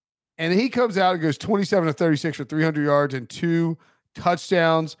 And he comes out and goes 27-36 for 300 yards and 2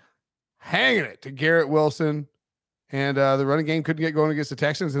 touchdowns, hanging it to Garrett Wilson. And the running game couldn't get going against the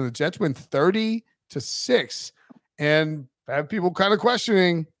Texans, and the Jets win 30-6. And I have people kind of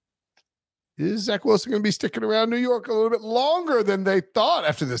questioning, is Zach Wilson going to be sticking around New York a little bit longer than they thought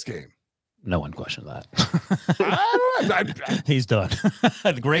after this game? No one questioned that. He's done.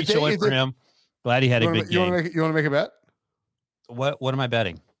 Great showing for him. Glad he had a big game. You want to make a bet? What am I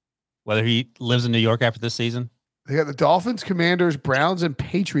betting? Whether he lives in New York after this season? They got the Dolphins, Commanders, Browns, and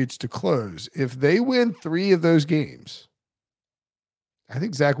Patriots to close. If they win 3 of those games, I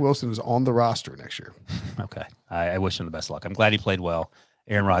think Zach Wilson is on the roster next year. Okay. I wish him the best luck. I'm glad he played well.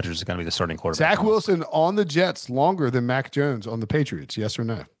 Aaron Rodgers is going to be the starting quarterback. Zach Wilson on the Jets longer than Mac Jones on the Patriots, yes or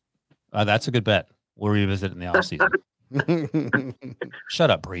no? That's a good bet. We'll revisit it in the offseason. Shut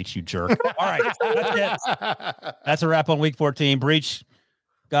up, Breach, you jerk. All right. That's it. That's a wrap on week 14. Breach,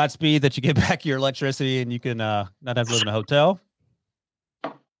 Godspeed that you get back your electricity and you can not have to live in a hotel.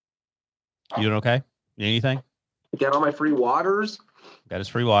 You doing okay? You need anything? Get all my free waters. Got his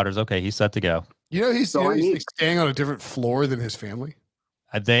free waters. Okay, he's set to go. He's staying on a different floor than his family.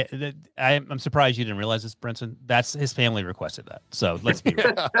 I'm surprised you didn't realize this, Brenton. That's his family requested that. So let's be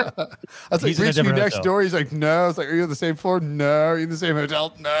real. I was like, Breach, you next door. He's like, no. It's like, are you on the same floor? No. Are you in the same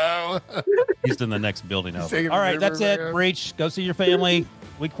hotel? No. He's in the next building over. All right, that's it. Breach, go see your family.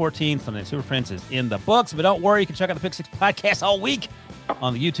 Week 14 from the Super Friends is in the books. But don't worry, you can check out the Pick Six podcast all week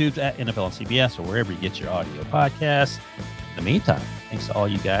on the YouTubes at NFL and CBS or wherever you get your audio podcasts. In the meantime, thanks to all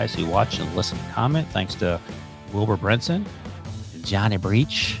you guys who watch and listen and comment. Thanks to Wilbur Brenson, Johnny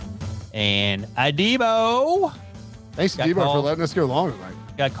Breach, and Adebo. Thanks to Debo for letting us go long tonight.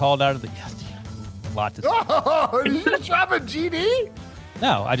 Got called out of the lot to say. Oh, did you drop a GD?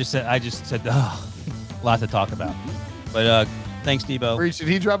 No, I just said a lot to talk about. But thanks, Debo. Breach, did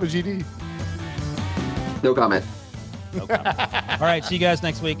he drop a GD? No comment. No comment. All right, see you guys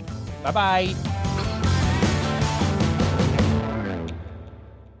next week. Bye-bye.